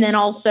worth. And then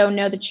also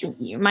know that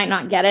you might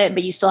not get it,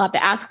 but you still have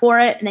to ask for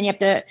it. And then you have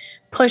to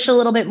push a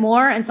little bit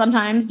more. And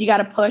sometimes you got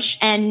to push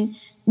and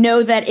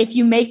know that if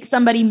you make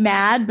somebody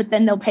mad, but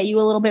then they'll pay you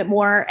a little bit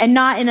more, and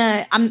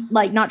I'm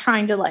like, not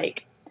trying to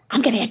like,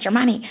 I'm going to get your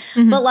money,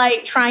 but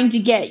like trying to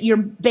get your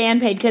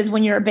band paid. Cause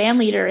when you're a band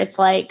leader, it's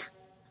like,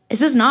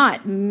 this is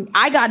not,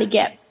 I got to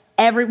get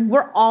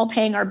we're all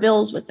paying our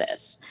bills with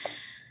this.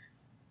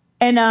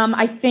 And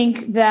I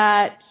think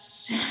that,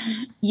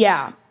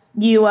 yeah,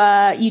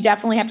 you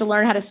definitely have to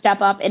learn how to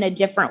step up in a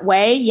different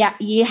way. Yeah,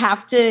 you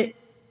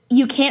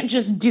can't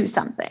just do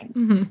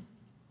something.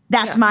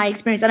 That's my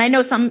experience. And I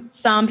know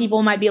some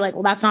people might be like,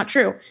 well, that's not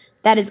true.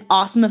 That is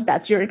awesome if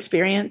that's your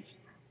experience.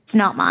 It's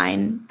not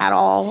mine at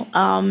all.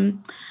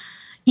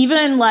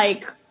 Even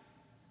like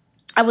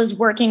I was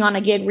working on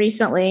a gig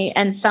recently,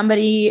 and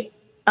somebody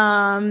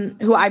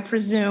who I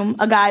presume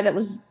a guy that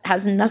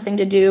has nothing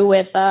to do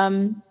with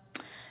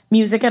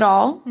music at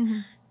all,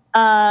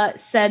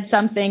 said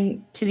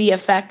something to the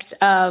effect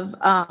of,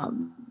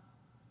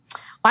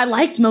 I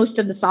liked most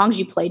of the songs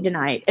you played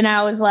tonight. And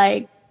I was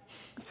like,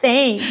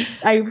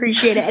 thanks. I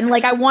appreciate it. And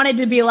like, I wanted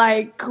to be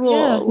like, cool.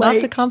 Yeah, like,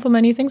 not the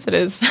compliment he thinks it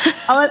is.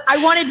 I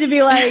wanted to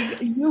be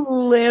like, you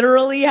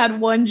literally had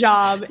one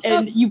job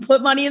and you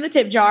put money in the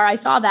tip jar. I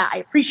saw that. I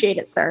appreciate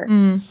it,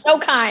 sir. So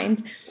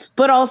kind.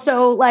 But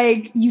also,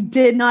 like, you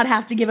did not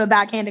have to give a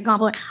backhanded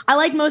compliment. I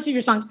like most of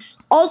your songs.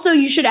 Also,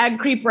 you should add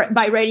Creep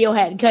by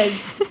Radiohead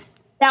because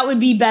that would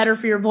be better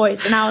for your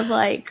voice. And I was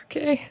like,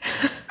 okay.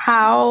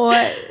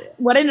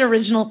 What an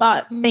original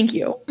thought. Thank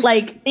you.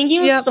 Like, thank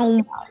you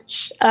so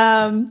much.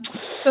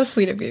 So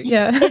sweet of you.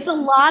 Yeah. It's a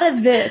lot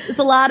of this. It's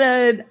a lot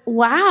of,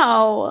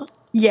 wow.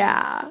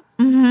 Yeah.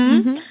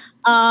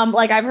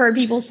 Like I've heard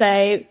people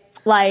say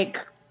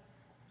like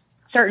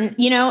certain,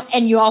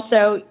 and you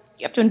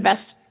have to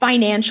invest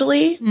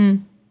financially.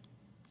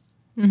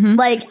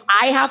 Like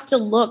I have to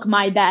look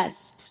my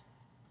best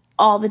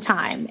all the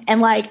time.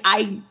 And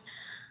I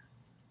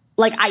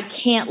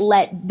can't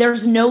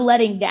there's no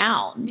letting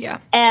down. Yeah.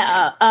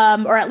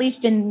 Or at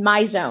least in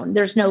my zone,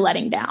 there's no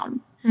letting down.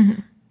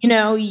 You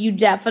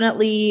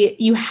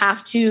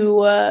have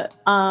to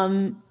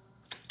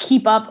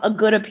keep up a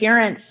good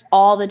appearance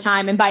all the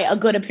time. And by a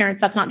good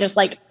appearance, that's not just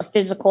like a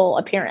physical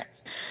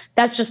appearance.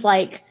 That's just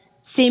like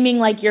seeming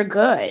like you're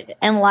good.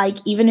 And like,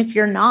 even if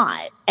you're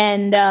not,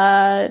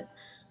 and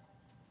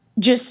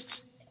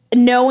just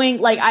knowing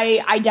like,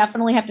 I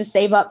definitely have to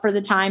save up for the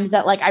times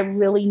that like, I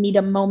really need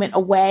a moment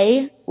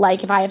away.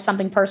 Like if I have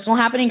something personal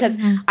happening, cause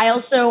I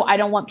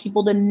don't want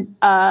people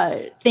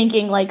to,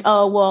 thinking like,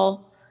 oh,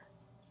 well,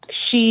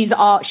 she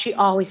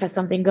always has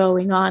something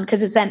going on.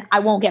 Cause it's then I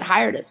won't get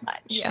hired as much.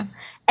 Yeah.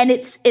 And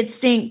it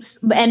stinks.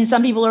 And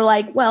some people are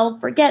like, well,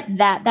 forget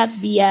that. That's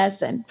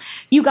BS. And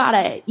you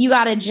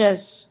gotta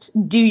just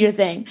do your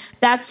thing.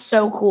 That's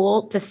so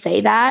cool to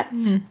say that.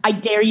 I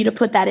dare you to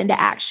put that into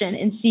action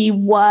and see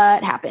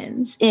what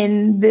happens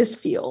in this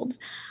field.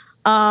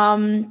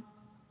 Yeah,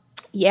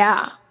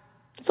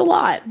 it's a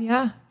lot.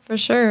 Yeah, for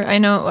sure. I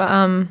know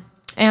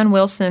Ann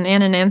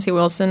and Nancy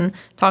Wilson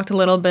talked a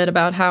little bit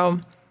about how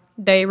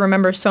they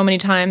remember so many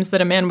times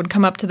that a man would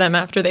come up to them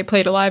after they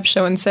played a live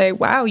show and say,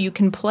 wow, you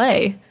can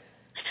play.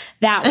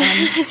 That one.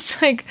 It's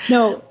like,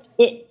 no,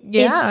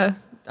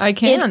 I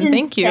can.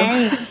 Thank you.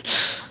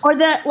 Or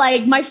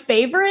my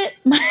favorite,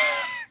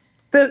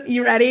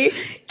 you ready?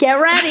 Get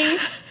ready.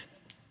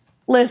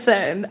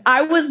 Listen,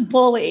 I was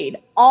bullied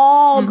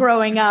all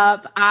growing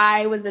up.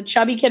 I was a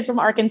chubby kid from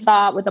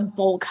Arkansas with a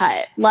bowl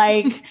cut,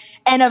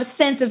 and a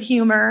sense of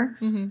humor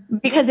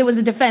because it was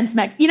a defense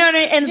mechanism. You know what I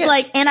mean? And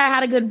it's and I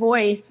had a good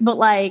voice, but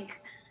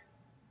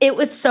it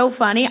was so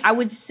funny. I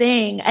would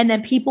sing and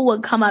then people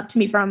would come up to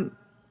me from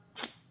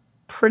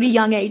pretty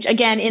young age,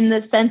 again, in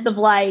the sense of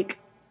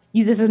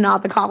this is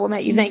not the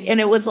compliment you think. And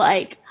it was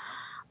like,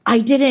 I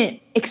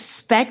didn't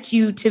expect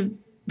you to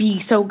be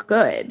so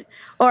good.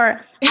 Or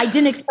I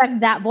didn't expect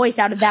that voice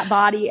out of that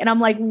body. And I'm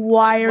like,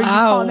 why are you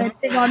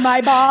commenting on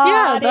my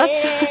body?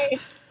 Yeah,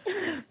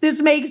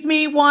 this makes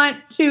me want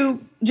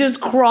to just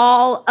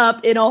crawl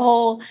up in a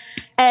hole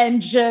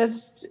and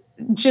just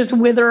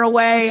wither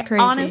away. That's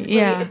crazy. Honestly,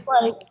 it's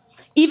like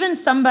even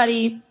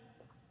somebody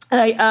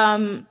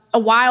a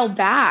while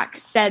back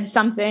said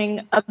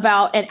something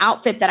about an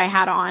outfit that I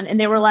had on. And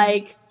they were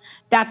like,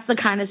 that's the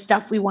kind of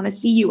stuff we want to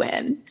see you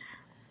in.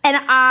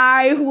 And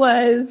I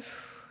was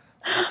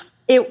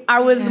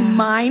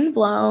mind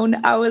blown.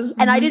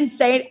 And I didn't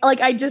say it,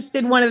 I just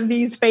did one of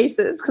these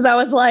faces because I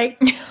was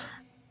like,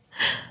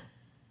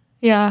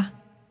 yeah,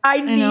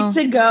 I need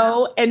to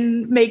go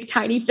and make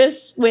tiny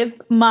fists with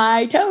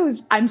my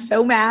toes. I'm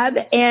so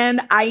mad. And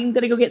I'm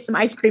going to go get some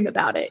ice cream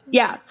about it.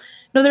 Yeah.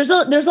 No, there's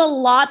a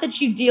lot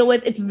that you deal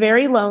with. It's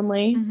very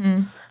lonely.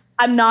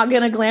 I'm not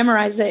going to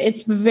glamorize it.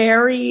 It's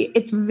very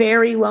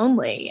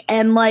lonely.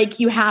 And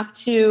you have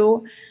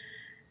to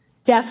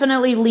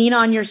definitely lean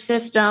on your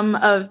system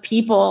of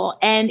people.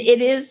 And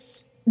it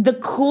is the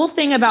cool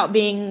thing about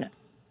being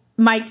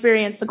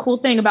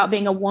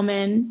a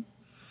woman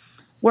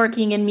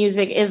working in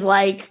music is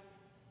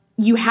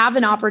you have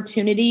an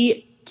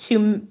opportunity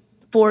to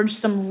forge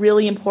some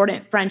really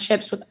important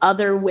friendships with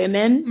other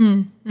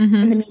women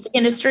in the music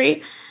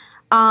industry.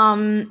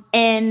 And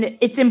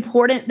it's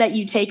important that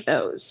you take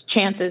those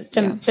chances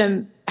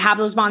to have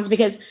those bonds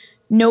because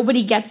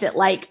nobody gets it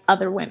like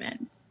other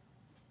women.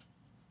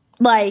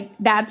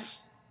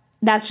 That's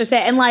just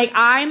it. And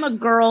I'm a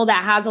girl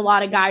that has a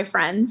lot of guy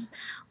friends,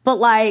 but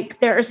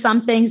there are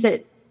some things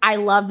that I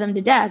love them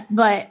to death,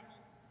 but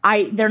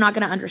they're not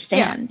going to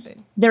understand. Yeah.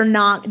 They're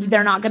not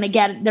going to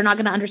get it. They're not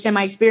going to understand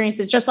my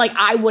experiences. Just like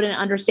I wouldn't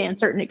understand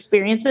certain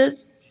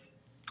experiences.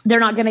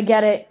 They're not going to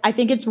get it. I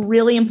think it's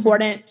really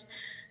important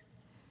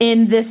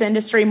in this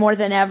industry more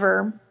than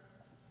ever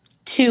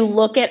to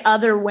look at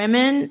other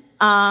women,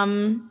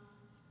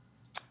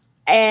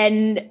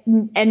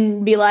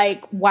 and be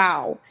like,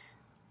 wow,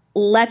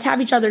 let's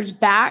have each other's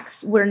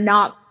backs. We're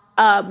not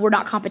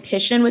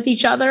competition with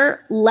each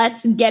other.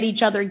 Let's get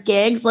each other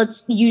gigs.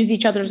 Let's use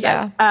each other as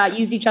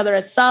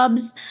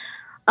subs.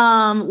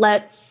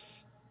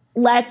 Let's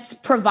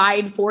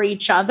provide for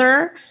each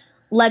other.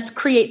 let's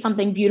create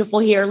something beautiful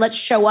here. Let's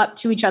show up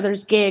to each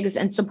other's gigs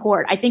and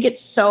support. I think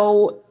it's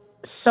so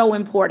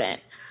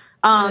important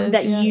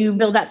that you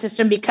build that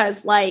system,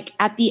 because like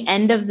at the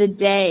end of the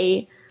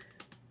day,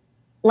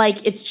 like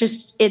it's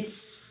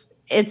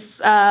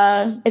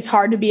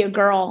hard to be a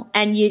girl,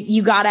 and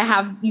you gotta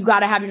have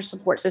your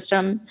support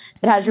system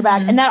that has your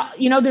back. And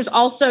that, you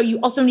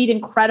also need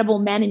incredible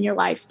men in your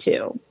life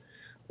too.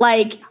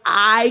 Like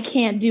I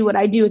can't do what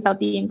I do without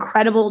the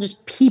incredible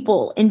just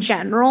people in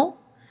general.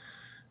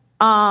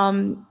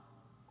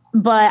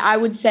 But I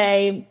would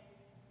say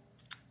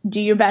do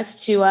your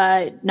best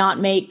to not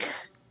make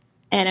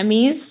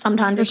enemies.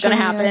 Sometimes it's going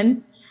to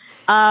happen.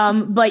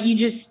 But you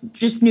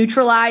just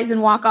neutralize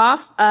and walk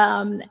off.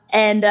 But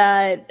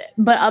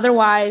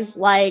otherwise,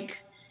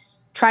 like,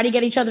 try to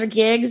get each other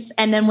gigs.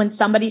 And then when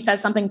somebody says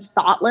something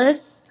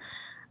thoughtless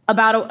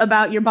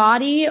about your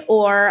body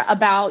or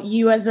about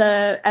you as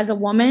a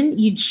woman,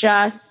 you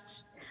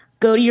just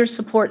go to your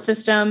support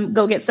system,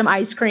 go get some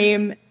ice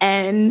cream,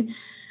 and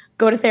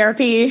go to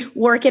therapy,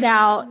 work it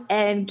out,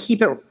 and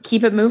keep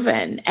it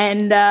moving.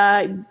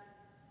 And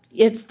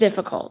it's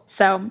difficult.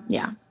 So,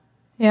 yeah.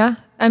 Yeah.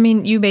 I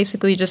mean, you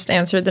basically just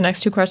answered the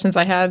next two questions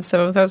I had,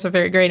 so that was a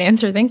very great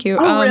answer. Thank you.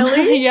 Oh,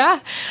 really?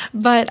 Yeah.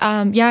 But,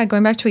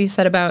 going back to what you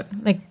said about,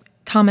 like,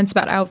 comments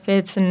about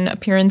outfits and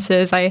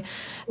appearances, I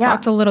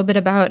talked a little bit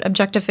about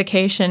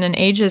objectification and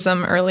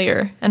ageism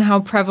earlier and how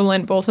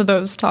prevalent both of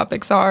those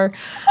topics are.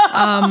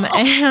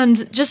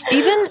 And just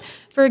even,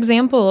 for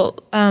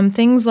example,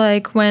 things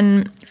like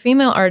when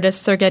female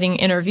artists are getting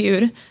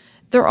interviewed,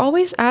 they're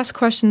always asked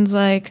questions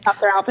like...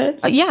 About their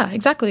outfits? Yeah,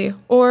 exactly.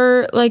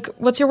 Or like,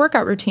 what's your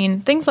workout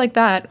routine? Things like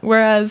that.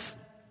 Whereas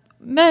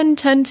men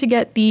tend to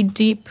get the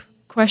deep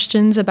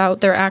questions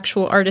about their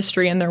actual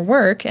artistry and their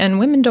work, and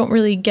women don't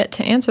really get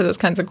to answer those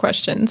kinds of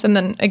questions. And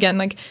then again,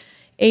 like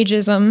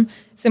ageism,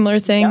 similar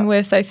thing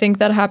with, I think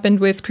that happened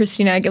with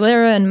Christina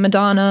Aguilera and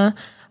Madonna.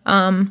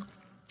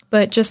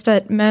 But just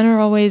that men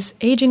are always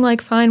aging like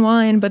fine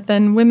wine, but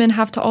then women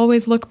have to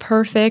always look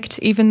perfect,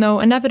 even though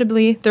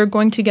inevitably they're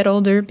going to get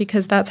older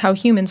because that's how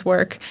humans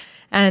work.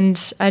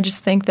 And I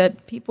just think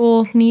that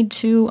people need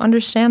to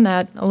understand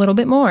that a little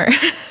bit more.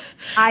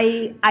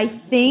 I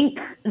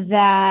think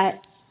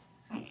that,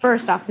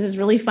 first off, this is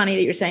really funny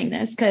that you're saying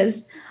this,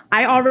 because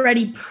I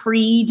already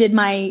did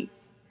my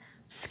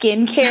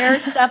skincare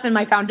stuff and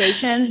my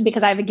foundation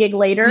because I have a gig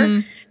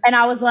later. And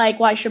I was like,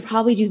 well, I should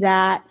probably do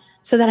that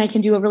so that I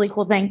can do a really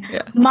cool thing.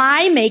 Yeah.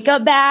 My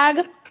makeup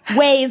bag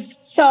weighs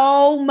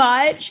so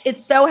much.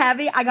 It's so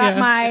heavy. I got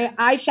my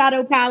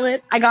eyeshadow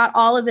palettes. I got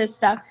all of this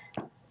stuff.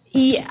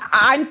 Yeah,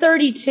 I'm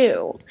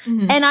 32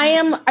 and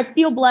I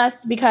feel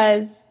blessed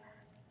because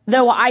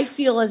though I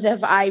feel as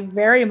if I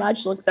very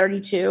much look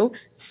 32,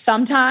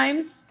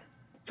 sometimes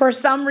for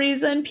some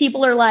reason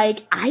people are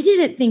like, I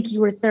didn't think you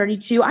were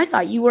 32. I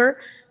thought you were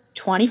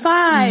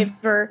 25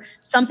 or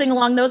something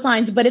along those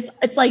lines. But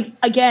it's like,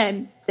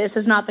 again, this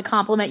is not the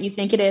compliment you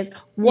think it is.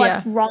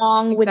 What's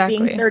wrong with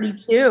being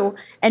 32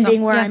 and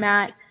being where I'm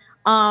at?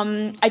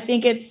 I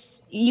think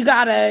it's, you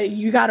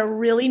gotta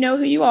really know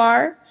who you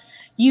are.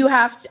 You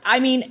have to, I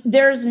mean,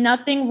 there's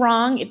nothing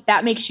wrong if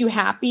that makes you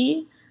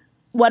happy,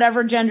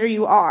 whatever gender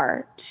you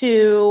are,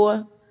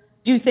 to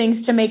do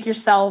things to make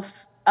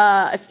yourself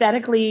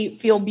aesthetically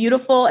feel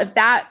beautiful. If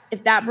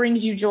that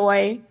brings you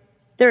joy,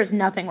 there's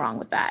nothing wrong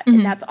with that.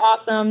 And that's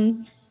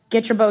awesome.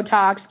 Get your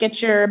Botox,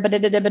 get your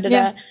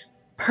ba-da-da-da-ba-da-da.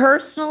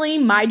 Personally,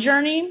 my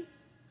journey,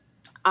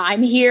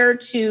 I'm here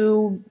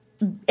to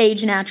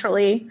age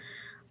naturally,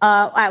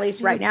 at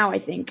least right now, I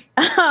think.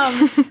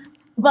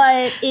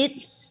 But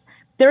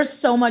there's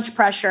so much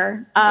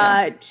pressure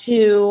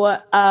to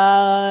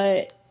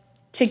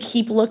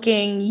keep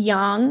looking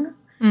young,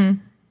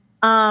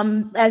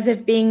 as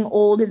if being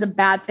old is a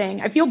bad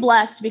thing. I feel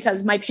blessed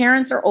because my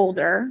parents are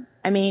older.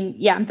 I mean,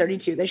 yeah, I'm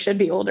 32. They should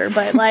be older,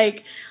 but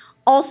like,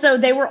 also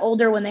they were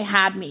older when they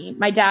had me.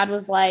 My dad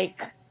was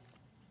like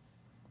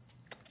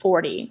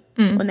 40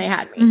 when they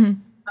had me.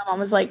 My mom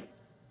was like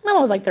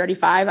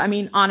 35. I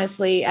mean,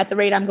 honestly, at the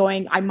rate I'm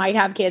going, I might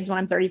have kids when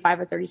I'm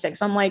 35 or 36.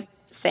 So I'm like,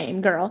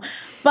 same girl.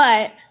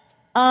 But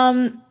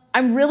I'm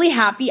really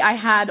happy I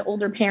had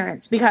older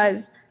parents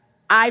because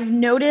I've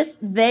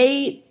noticed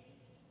they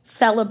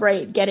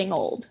celebrate getting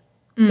old.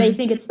 They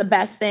think it's the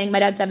best thing. My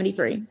dad's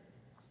 73.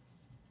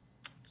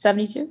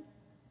 72?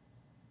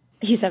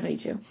 He's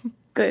 72.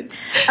 Good.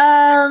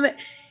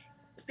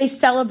 They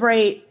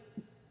celebrate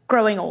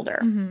growing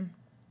older.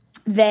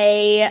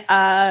 They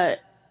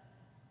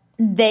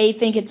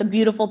think it's a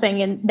beautiful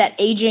thing and that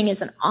aging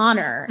is an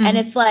honor. And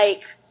it's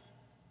like,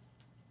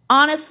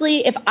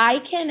 honestly, if I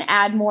can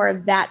add more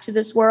of that to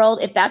this world,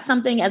 if that's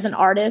something as an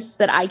artist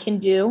that I can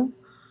do,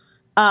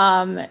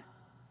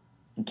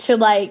 to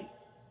like,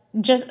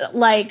 just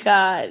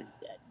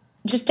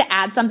to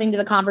add something to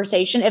the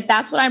conversation, if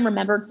that's what I'm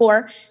remembered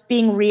for,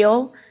 being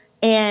real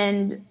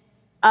and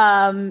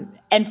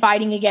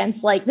fighting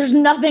against, like, there's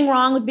nothing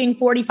wrong with being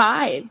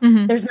 45.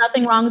 There's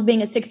nothing wrong with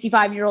being a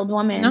 65-year-old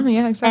woman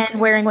exactly.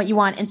 and wearing what you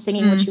want and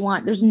singing what you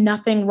want. There's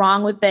nothing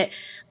wrong with it.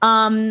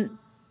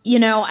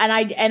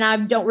 and I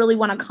don't really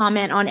want to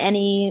comment on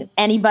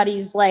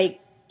anybody's like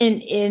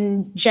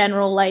in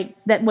general, like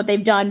that what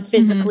they've done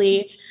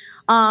physically,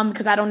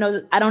 because I don't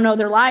know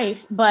their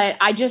life, but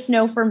I just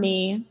know for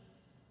me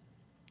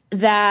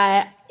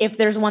that if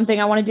there's one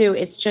thing I want to do,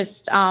 it's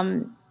just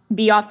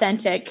be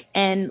authentic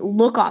and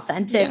look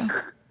authentic.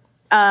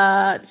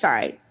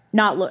 Sorry,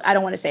 not look. I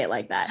don't want to say it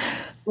like that.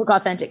 Look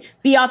authentic,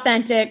 be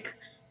authentic.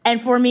 And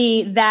for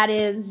me, that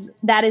is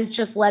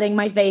just letting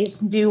my face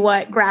do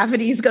what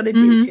gravity is going to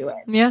do to it.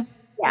 Yeah.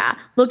 Yeah.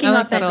 Looking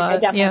authentic. I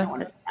definitely don't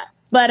want to say that.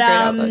 But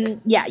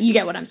yeah, you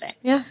get what I'm saying.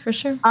 Yeah, for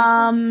sure.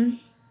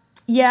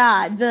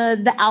 Yeah,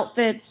 the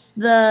outfits,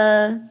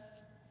 the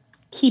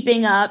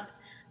keeping up.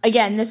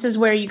 Again, this is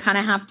where you kind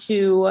of have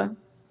to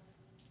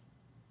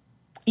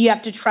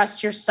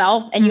trust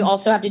yourself, and you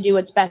also have to do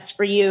what's best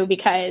for you,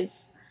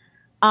 because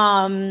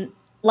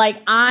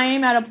like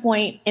I'm at a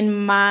point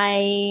in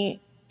my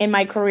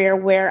career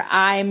where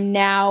I'm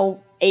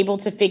now able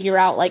to figure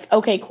out like,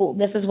 okay, cool,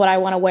 this is what I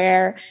want to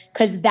wear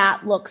because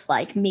that looks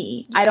like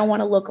me. I don't want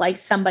to look like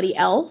somebody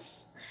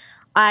else.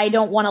 I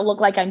don't want to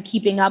look like I'm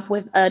keeping up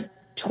with a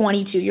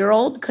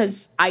 22-year-old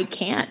because I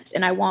can't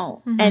and I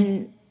won't.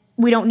 And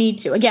we don't need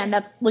to. Again,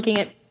 that's looking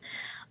at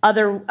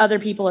other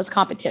people as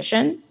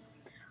competition.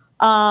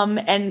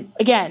 And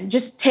again,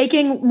 just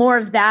taking more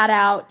of that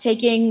out,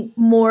 taking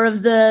more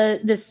of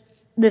this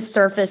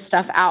surface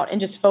stuff out and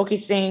just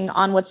focusing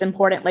on what's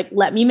important. Like,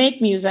 let me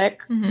make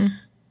music.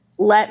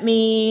 Let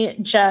me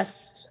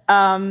just,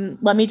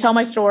 let me tell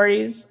my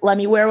stories. Let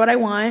me wear what I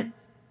want.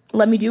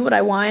 Let me do what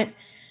I want.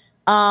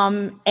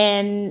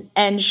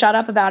 And shut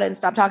up about it and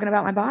stop talking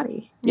about my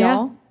body.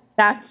 Y'all.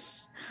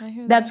 That's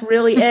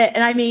really it.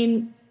 And I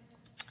mean,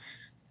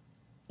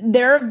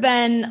 there have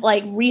been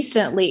like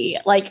recently,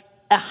 like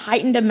a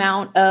heightened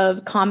amount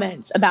of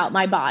comments about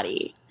my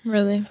body.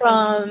 Really?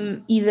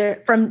 From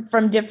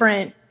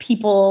different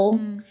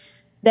people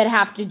that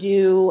have to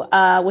do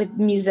with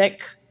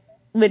music,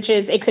 which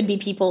is, it could be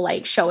people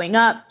like showing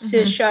up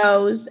to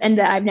shows and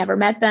that I've never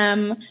met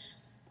them.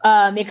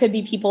 It could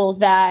be people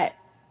that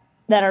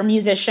are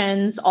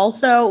musicians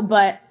also,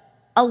 but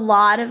a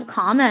lot of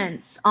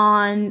comments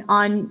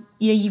on,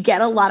 you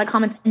get a lot of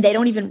comments and they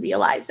don't even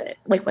realize it,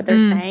 like what they're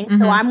saying.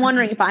 So I'm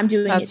wondering if I'm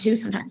doing it too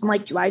sometimes. I'm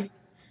like,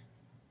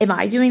 am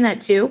I doing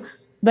that too?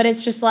 But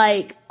it's just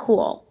like,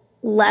 cool,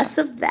 less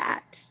of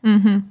that.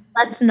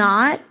 Let's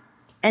not,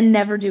 and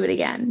never do it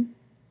again.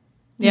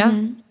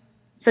 Yeah.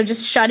 So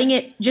just shutting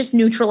it, just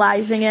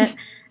neutralizing it,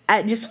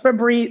 just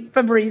Febrezing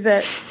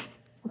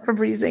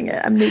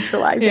it. I'm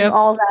neutralizing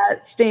all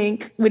that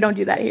stink. We don't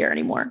do that here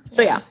anymore.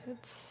 So yeah.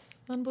 It's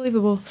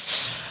unbelievable.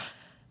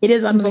 It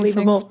is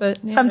unbelievable. Things,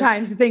 but,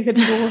 sometimes the things that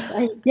people will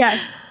say.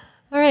 Yes.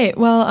 All right.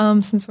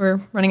 Well, since we're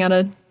running out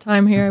of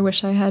time here, I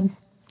wish I had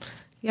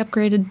the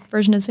upgraded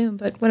version of Zoom,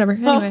 but whatever.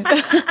 Anyway,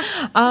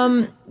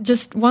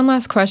 just one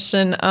last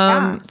question.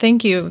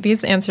 Thank you.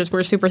 These answers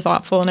were super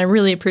thoughtful and I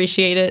really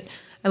appreciate it.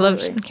 I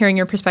loved hearing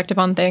your perspective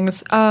on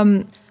things.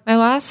 My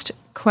last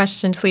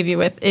question to leave you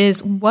with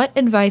is, what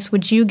advice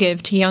would you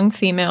give to young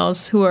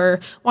females who are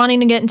wanting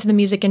to get into the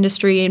music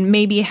industry and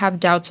maybe have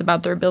doubts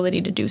about their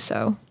ability to do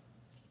so?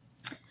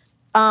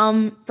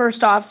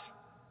 First off,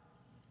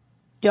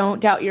 don't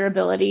doubt your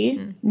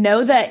ability.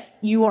 Know that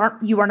you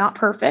are not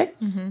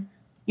perfect.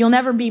 You'll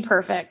never be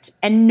perfect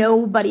and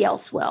nobody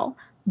else will.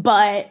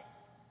 But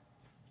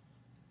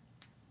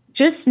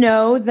just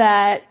know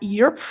that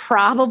you're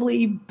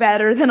probably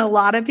better than a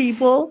lot of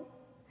people.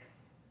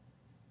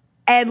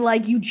 And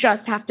like, you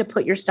just have to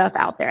put your stuff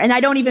out there. And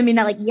I don't even mean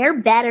that like you're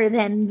better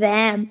than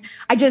them.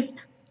 I just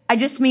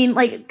mean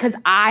like, because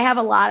I have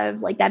a lot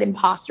of like that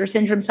imposter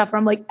syndrome stuff where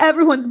I'm like,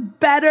 everyone's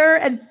better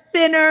and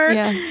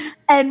thinner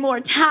and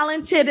more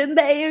talented and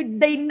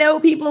they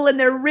know people and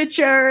they're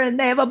richer and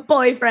they have a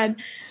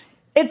boyfriend.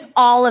 It's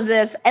all of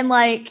this. And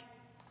like,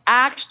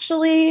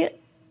 actually,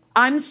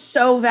 I'm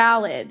so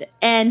valid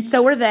and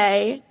so are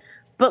they.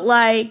 But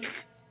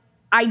like,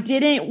 I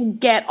didn't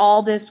get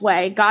all this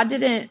way. God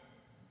didn't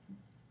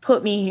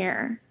put me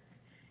here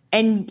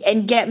and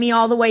get me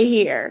all the way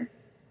here.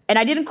 And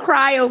I didn't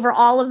cry over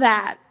all of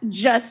that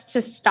just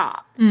to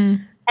stop.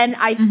 And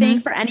I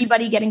think for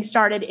anybody getting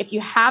started, if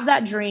you have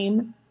that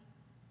dream,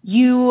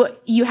 you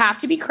have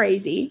to be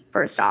crazy,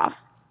 first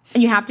off.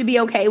 And you have to be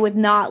okay with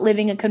not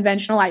living a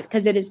conventional life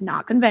because it is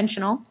not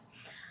conventional.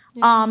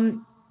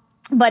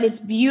 But it's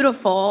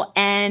beautiful.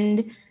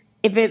 And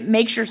if it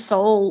makes your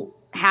soul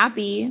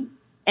happy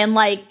and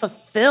like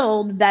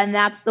fulfilled, then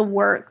that's the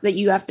work that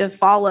you have to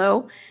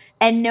follow.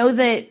 And know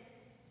that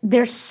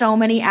there's so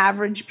many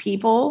average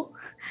people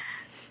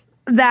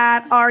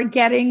that are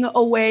getting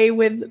away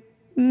with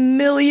 $1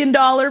 million,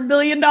 $1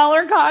 billion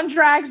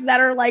contracts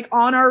that are like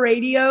on our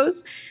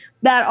radios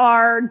that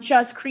are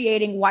just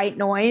creating white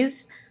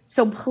noise.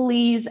 So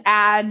please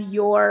add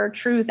your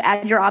truth,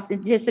 add your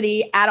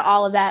authenticity, add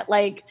all of that.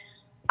 Like,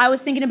 I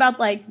was thinking about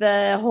like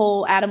the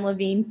whole Adam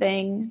Levine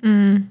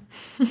thing.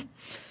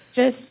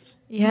 just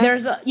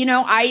there's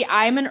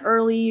I'm an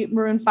early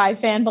Maroon 5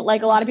 fan, but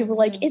like a lot of people are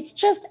like, it's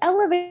just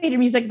elevator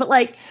music. But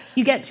like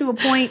you get to a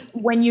point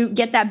when you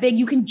get that big,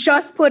 you can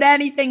just put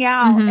anything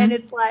out. And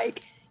it's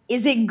like,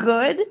 is it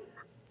good?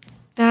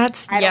 I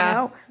don't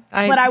know.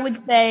 But I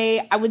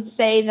would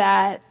say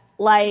that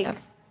like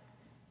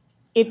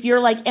if you're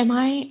like,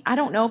 I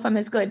don't know if I'm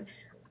as good.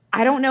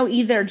 I don't know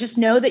either. Just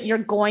know that you're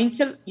going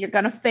to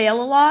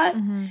fail a lot,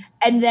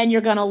 and then you're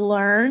going to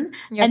learn,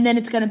 and then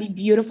it's going to be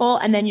beautiful,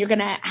 and then you're going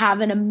to have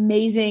an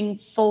amazing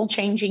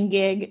soul-changing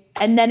gig,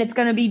 and then it's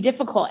going to be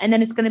difficult, and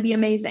then it's going to be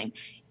amazing.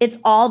 It's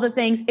all the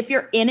things. If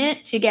you're in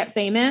it to get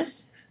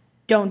famous,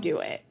 don't do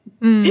it.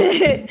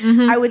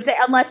 I would say,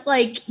 unless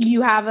like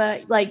you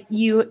have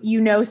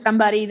you know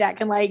somebody that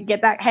can like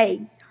get that.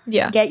 Hey,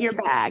 get your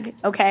bag.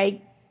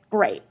 Okay,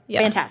 great,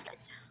 fantastic.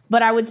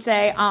 But I would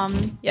say,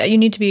 you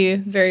need to be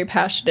very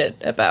passionate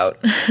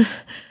about.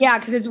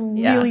 Because it's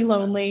really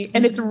lonely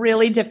and it's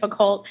really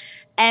difficult.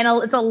 And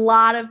it's a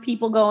lot of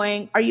people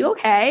going, are you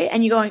okay?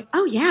 And you going,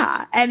 oh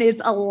yeah. And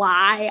it's a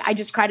lie. I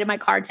just cried in my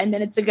car 10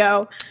 minutes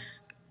ago.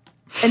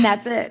 And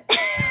that's it.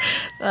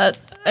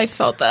 I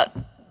felt that.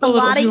 A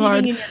lot of eating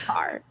in your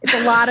car. It's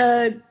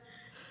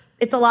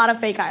a lot of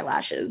fake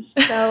eyelashes.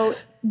 So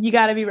you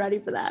got to be ready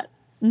for that.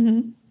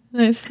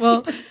 Nice.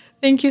 Well,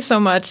 thank you so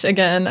much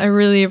again. I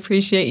really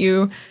appreciate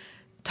you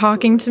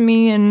talking to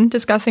me and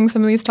discussing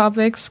some of these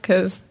topics,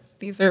 because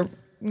these are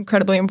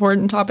incredibly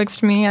important topics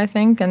to me, I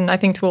think, and I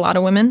think to a lot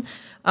of women.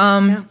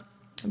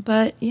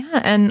 But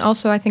and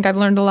also I think I've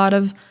learned a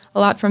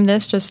lot from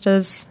this, just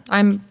as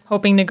I'm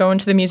hoping to go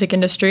into the music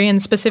industry,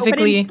 and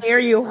specifically. I didn't scare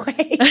you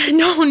away.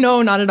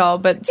 No, not at all.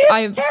 But it's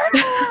terrible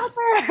out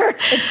there.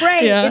 It's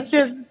great. It's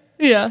just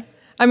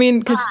I mean,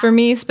 because for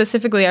me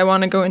specifically, I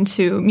want to go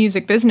into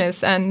music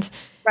business, and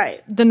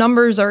the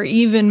numbers are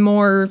even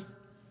more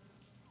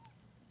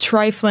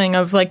trifling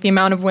of like the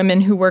amount of women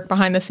who work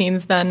behind the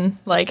scenes than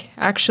like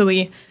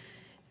actually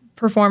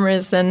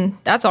performers, and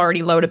that's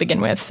already low to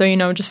begin with.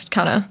 So just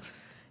kind of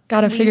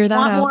got to figure that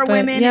out. We want more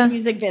women in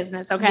music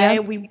business, okay?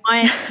 We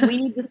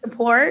need the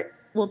support.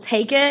 We'll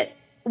take it.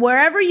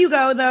 Wherever you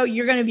go, though,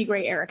 you're going to be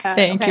great, Erica.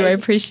 Thank you. I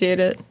appreciate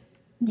it.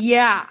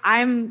 Yeah,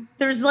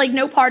 there's like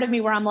no part of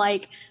me where I'm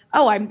like,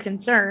 oh, I'm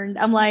concerned.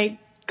 I'm like,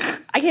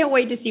 I can't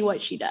wait to see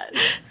what she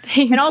does.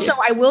 Thank you. Also,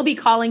 I will be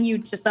calling you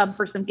to sub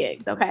for some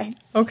gigs, okay?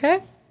 Okay.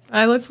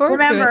 I look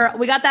forward to it. Remember,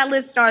 we got that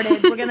list started.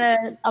 I'm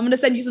going to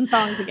send you some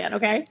songs again,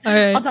 okay? All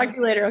right. I'll talk to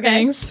you later, okay?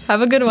 Thanks.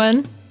 Have a good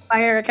one.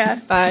 Bye,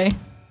 Erica. Bye.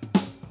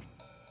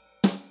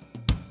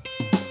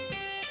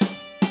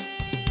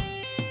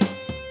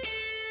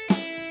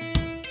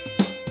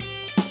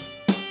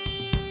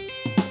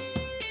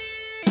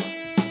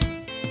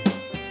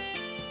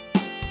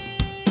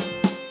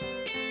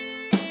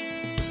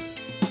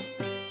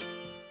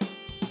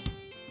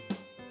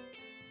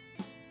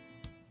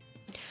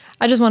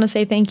 I just want to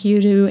say thank you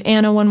to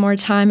Anna one more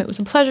time. It was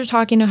a pleasure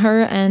talking to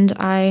her, and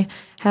I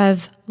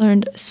have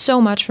learned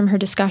so much from her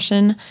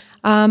discussion.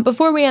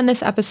 Before we end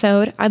this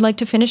episode, I'd like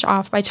to finish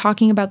off by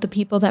talking about the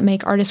people that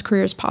make artist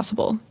careers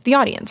possible, the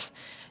audience.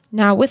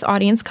 Now, with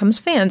audience comes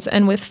fans,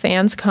 and with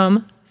fans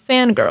come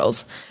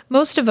fangirls.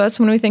 Most of us,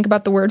 when we think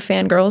about the word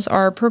fangirls,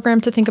 are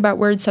programmed to think about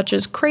words such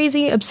as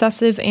crazy,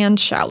 obsessive, and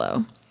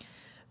shallow.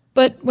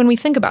 But when we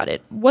think about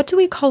it, what do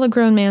we call a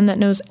grown man that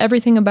knows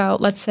everything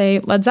about, let's say,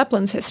 Led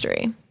Zeppelin's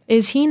history?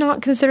 Is he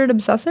not considered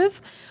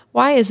obsessive?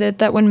 Why is it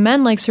that when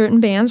men like certain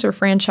bands or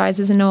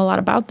franchises and know a lot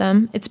about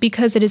them, it's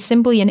because it is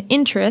simply an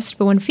interest,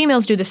 but when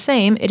females do the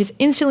same, it is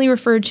instantly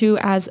referred to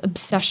as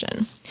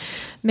obsession?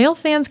 Male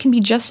fans can be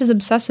just as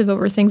obsessive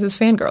over things as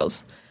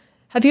fangirls.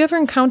 Have you ever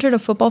encountered a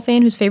football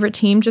fan whose favorite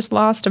team just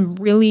lost a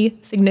really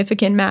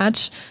significant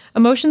match?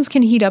 Emotions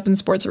can heat up in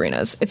sports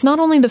arenas. It's not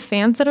only the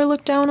fans that are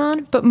looked down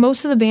on, but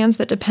most of the bands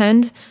that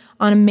depend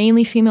on a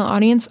mainly female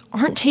audience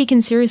aren't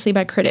taken seriously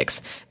by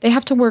critics. They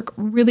have to work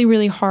really,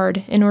 really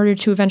hard in order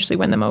to eventually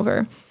win them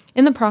over.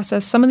 In the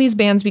process, some of these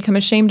bands become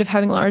ashamed of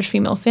having a large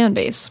female fan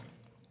base.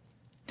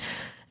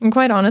 And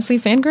quite honestly,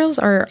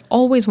 fangirls are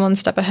always one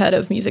step ahead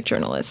of music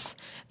journalists.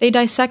 They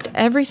dissect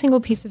every single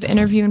piece of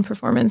interview and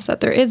performance that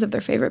there is of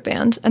their favorite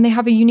band, and they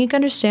have a unique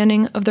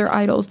understanding of their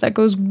idols that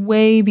goes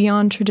way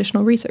beyond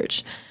traditional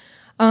research.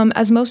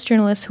 As most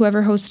journalists who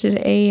ever hosted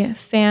a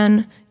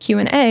fan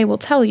Q&A will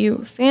tell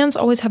you, fans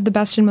always have the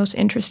best and most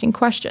interesting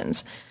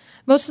questions.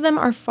 Most of them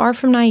are far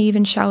from naive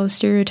and shallow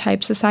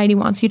stereotypes society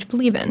wants you to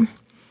believe in.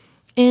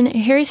 In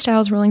Harry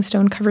Styles' Rolling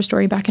Stone cover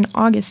story back in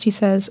August, he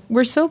says,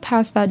 "We're so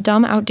past that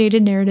dumb,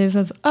 outdated narrative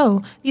of,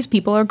 oh, these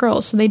people are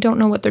girls, so they don't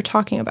know what they're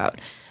talking about.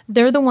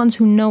 They're the ones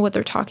who know what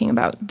they're talking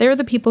about. They're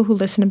the people who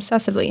listen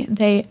obsessively.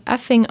 They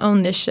effing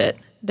own this shit.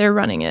 They're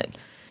running it."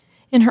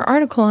 In her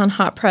article on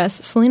Hot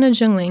Press, Selena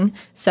Jungling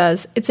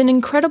says, "It's an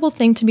incredible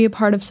thing to be a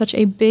part of such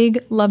a big,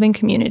 loving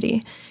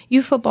community.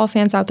 You football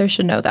fans out there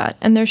should know that,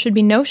 and there should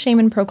be no shame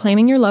in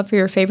proclaiming your love for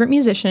your favorite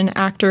musician,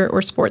 actor,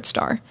 or sports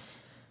star."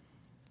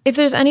 If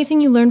there's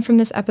anything you learn from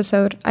this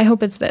episode, I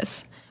hope it's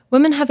this.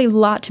 Women have a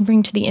lot to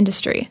bring to the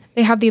industry.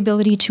 They have the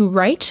ability to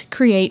write,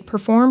 create,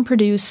 perform,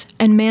 produce,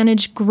 and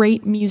manage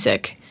great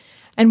music.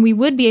 and we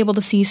would be able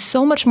to see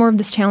so much more of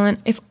this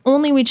talent if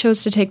only we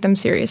chose to take them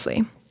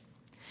seriously.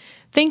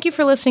 Thank you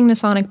for listening to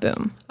Sonic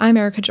Boom. I'm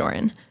Erica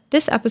Joren.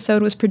 This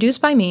episode was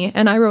produced by me,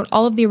 and I wrote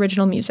all of the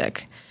original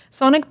music.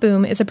 Sonic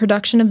Boom is a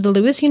production of the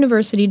Lewis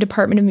University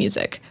Department of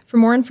Music. For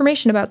more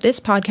information about this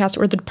podcast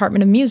or the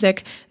Department of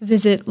Music,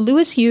 visit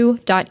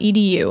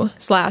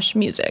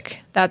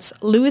lewisu.edu/music. That's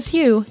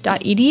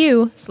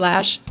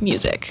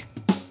lewisu.edu/music.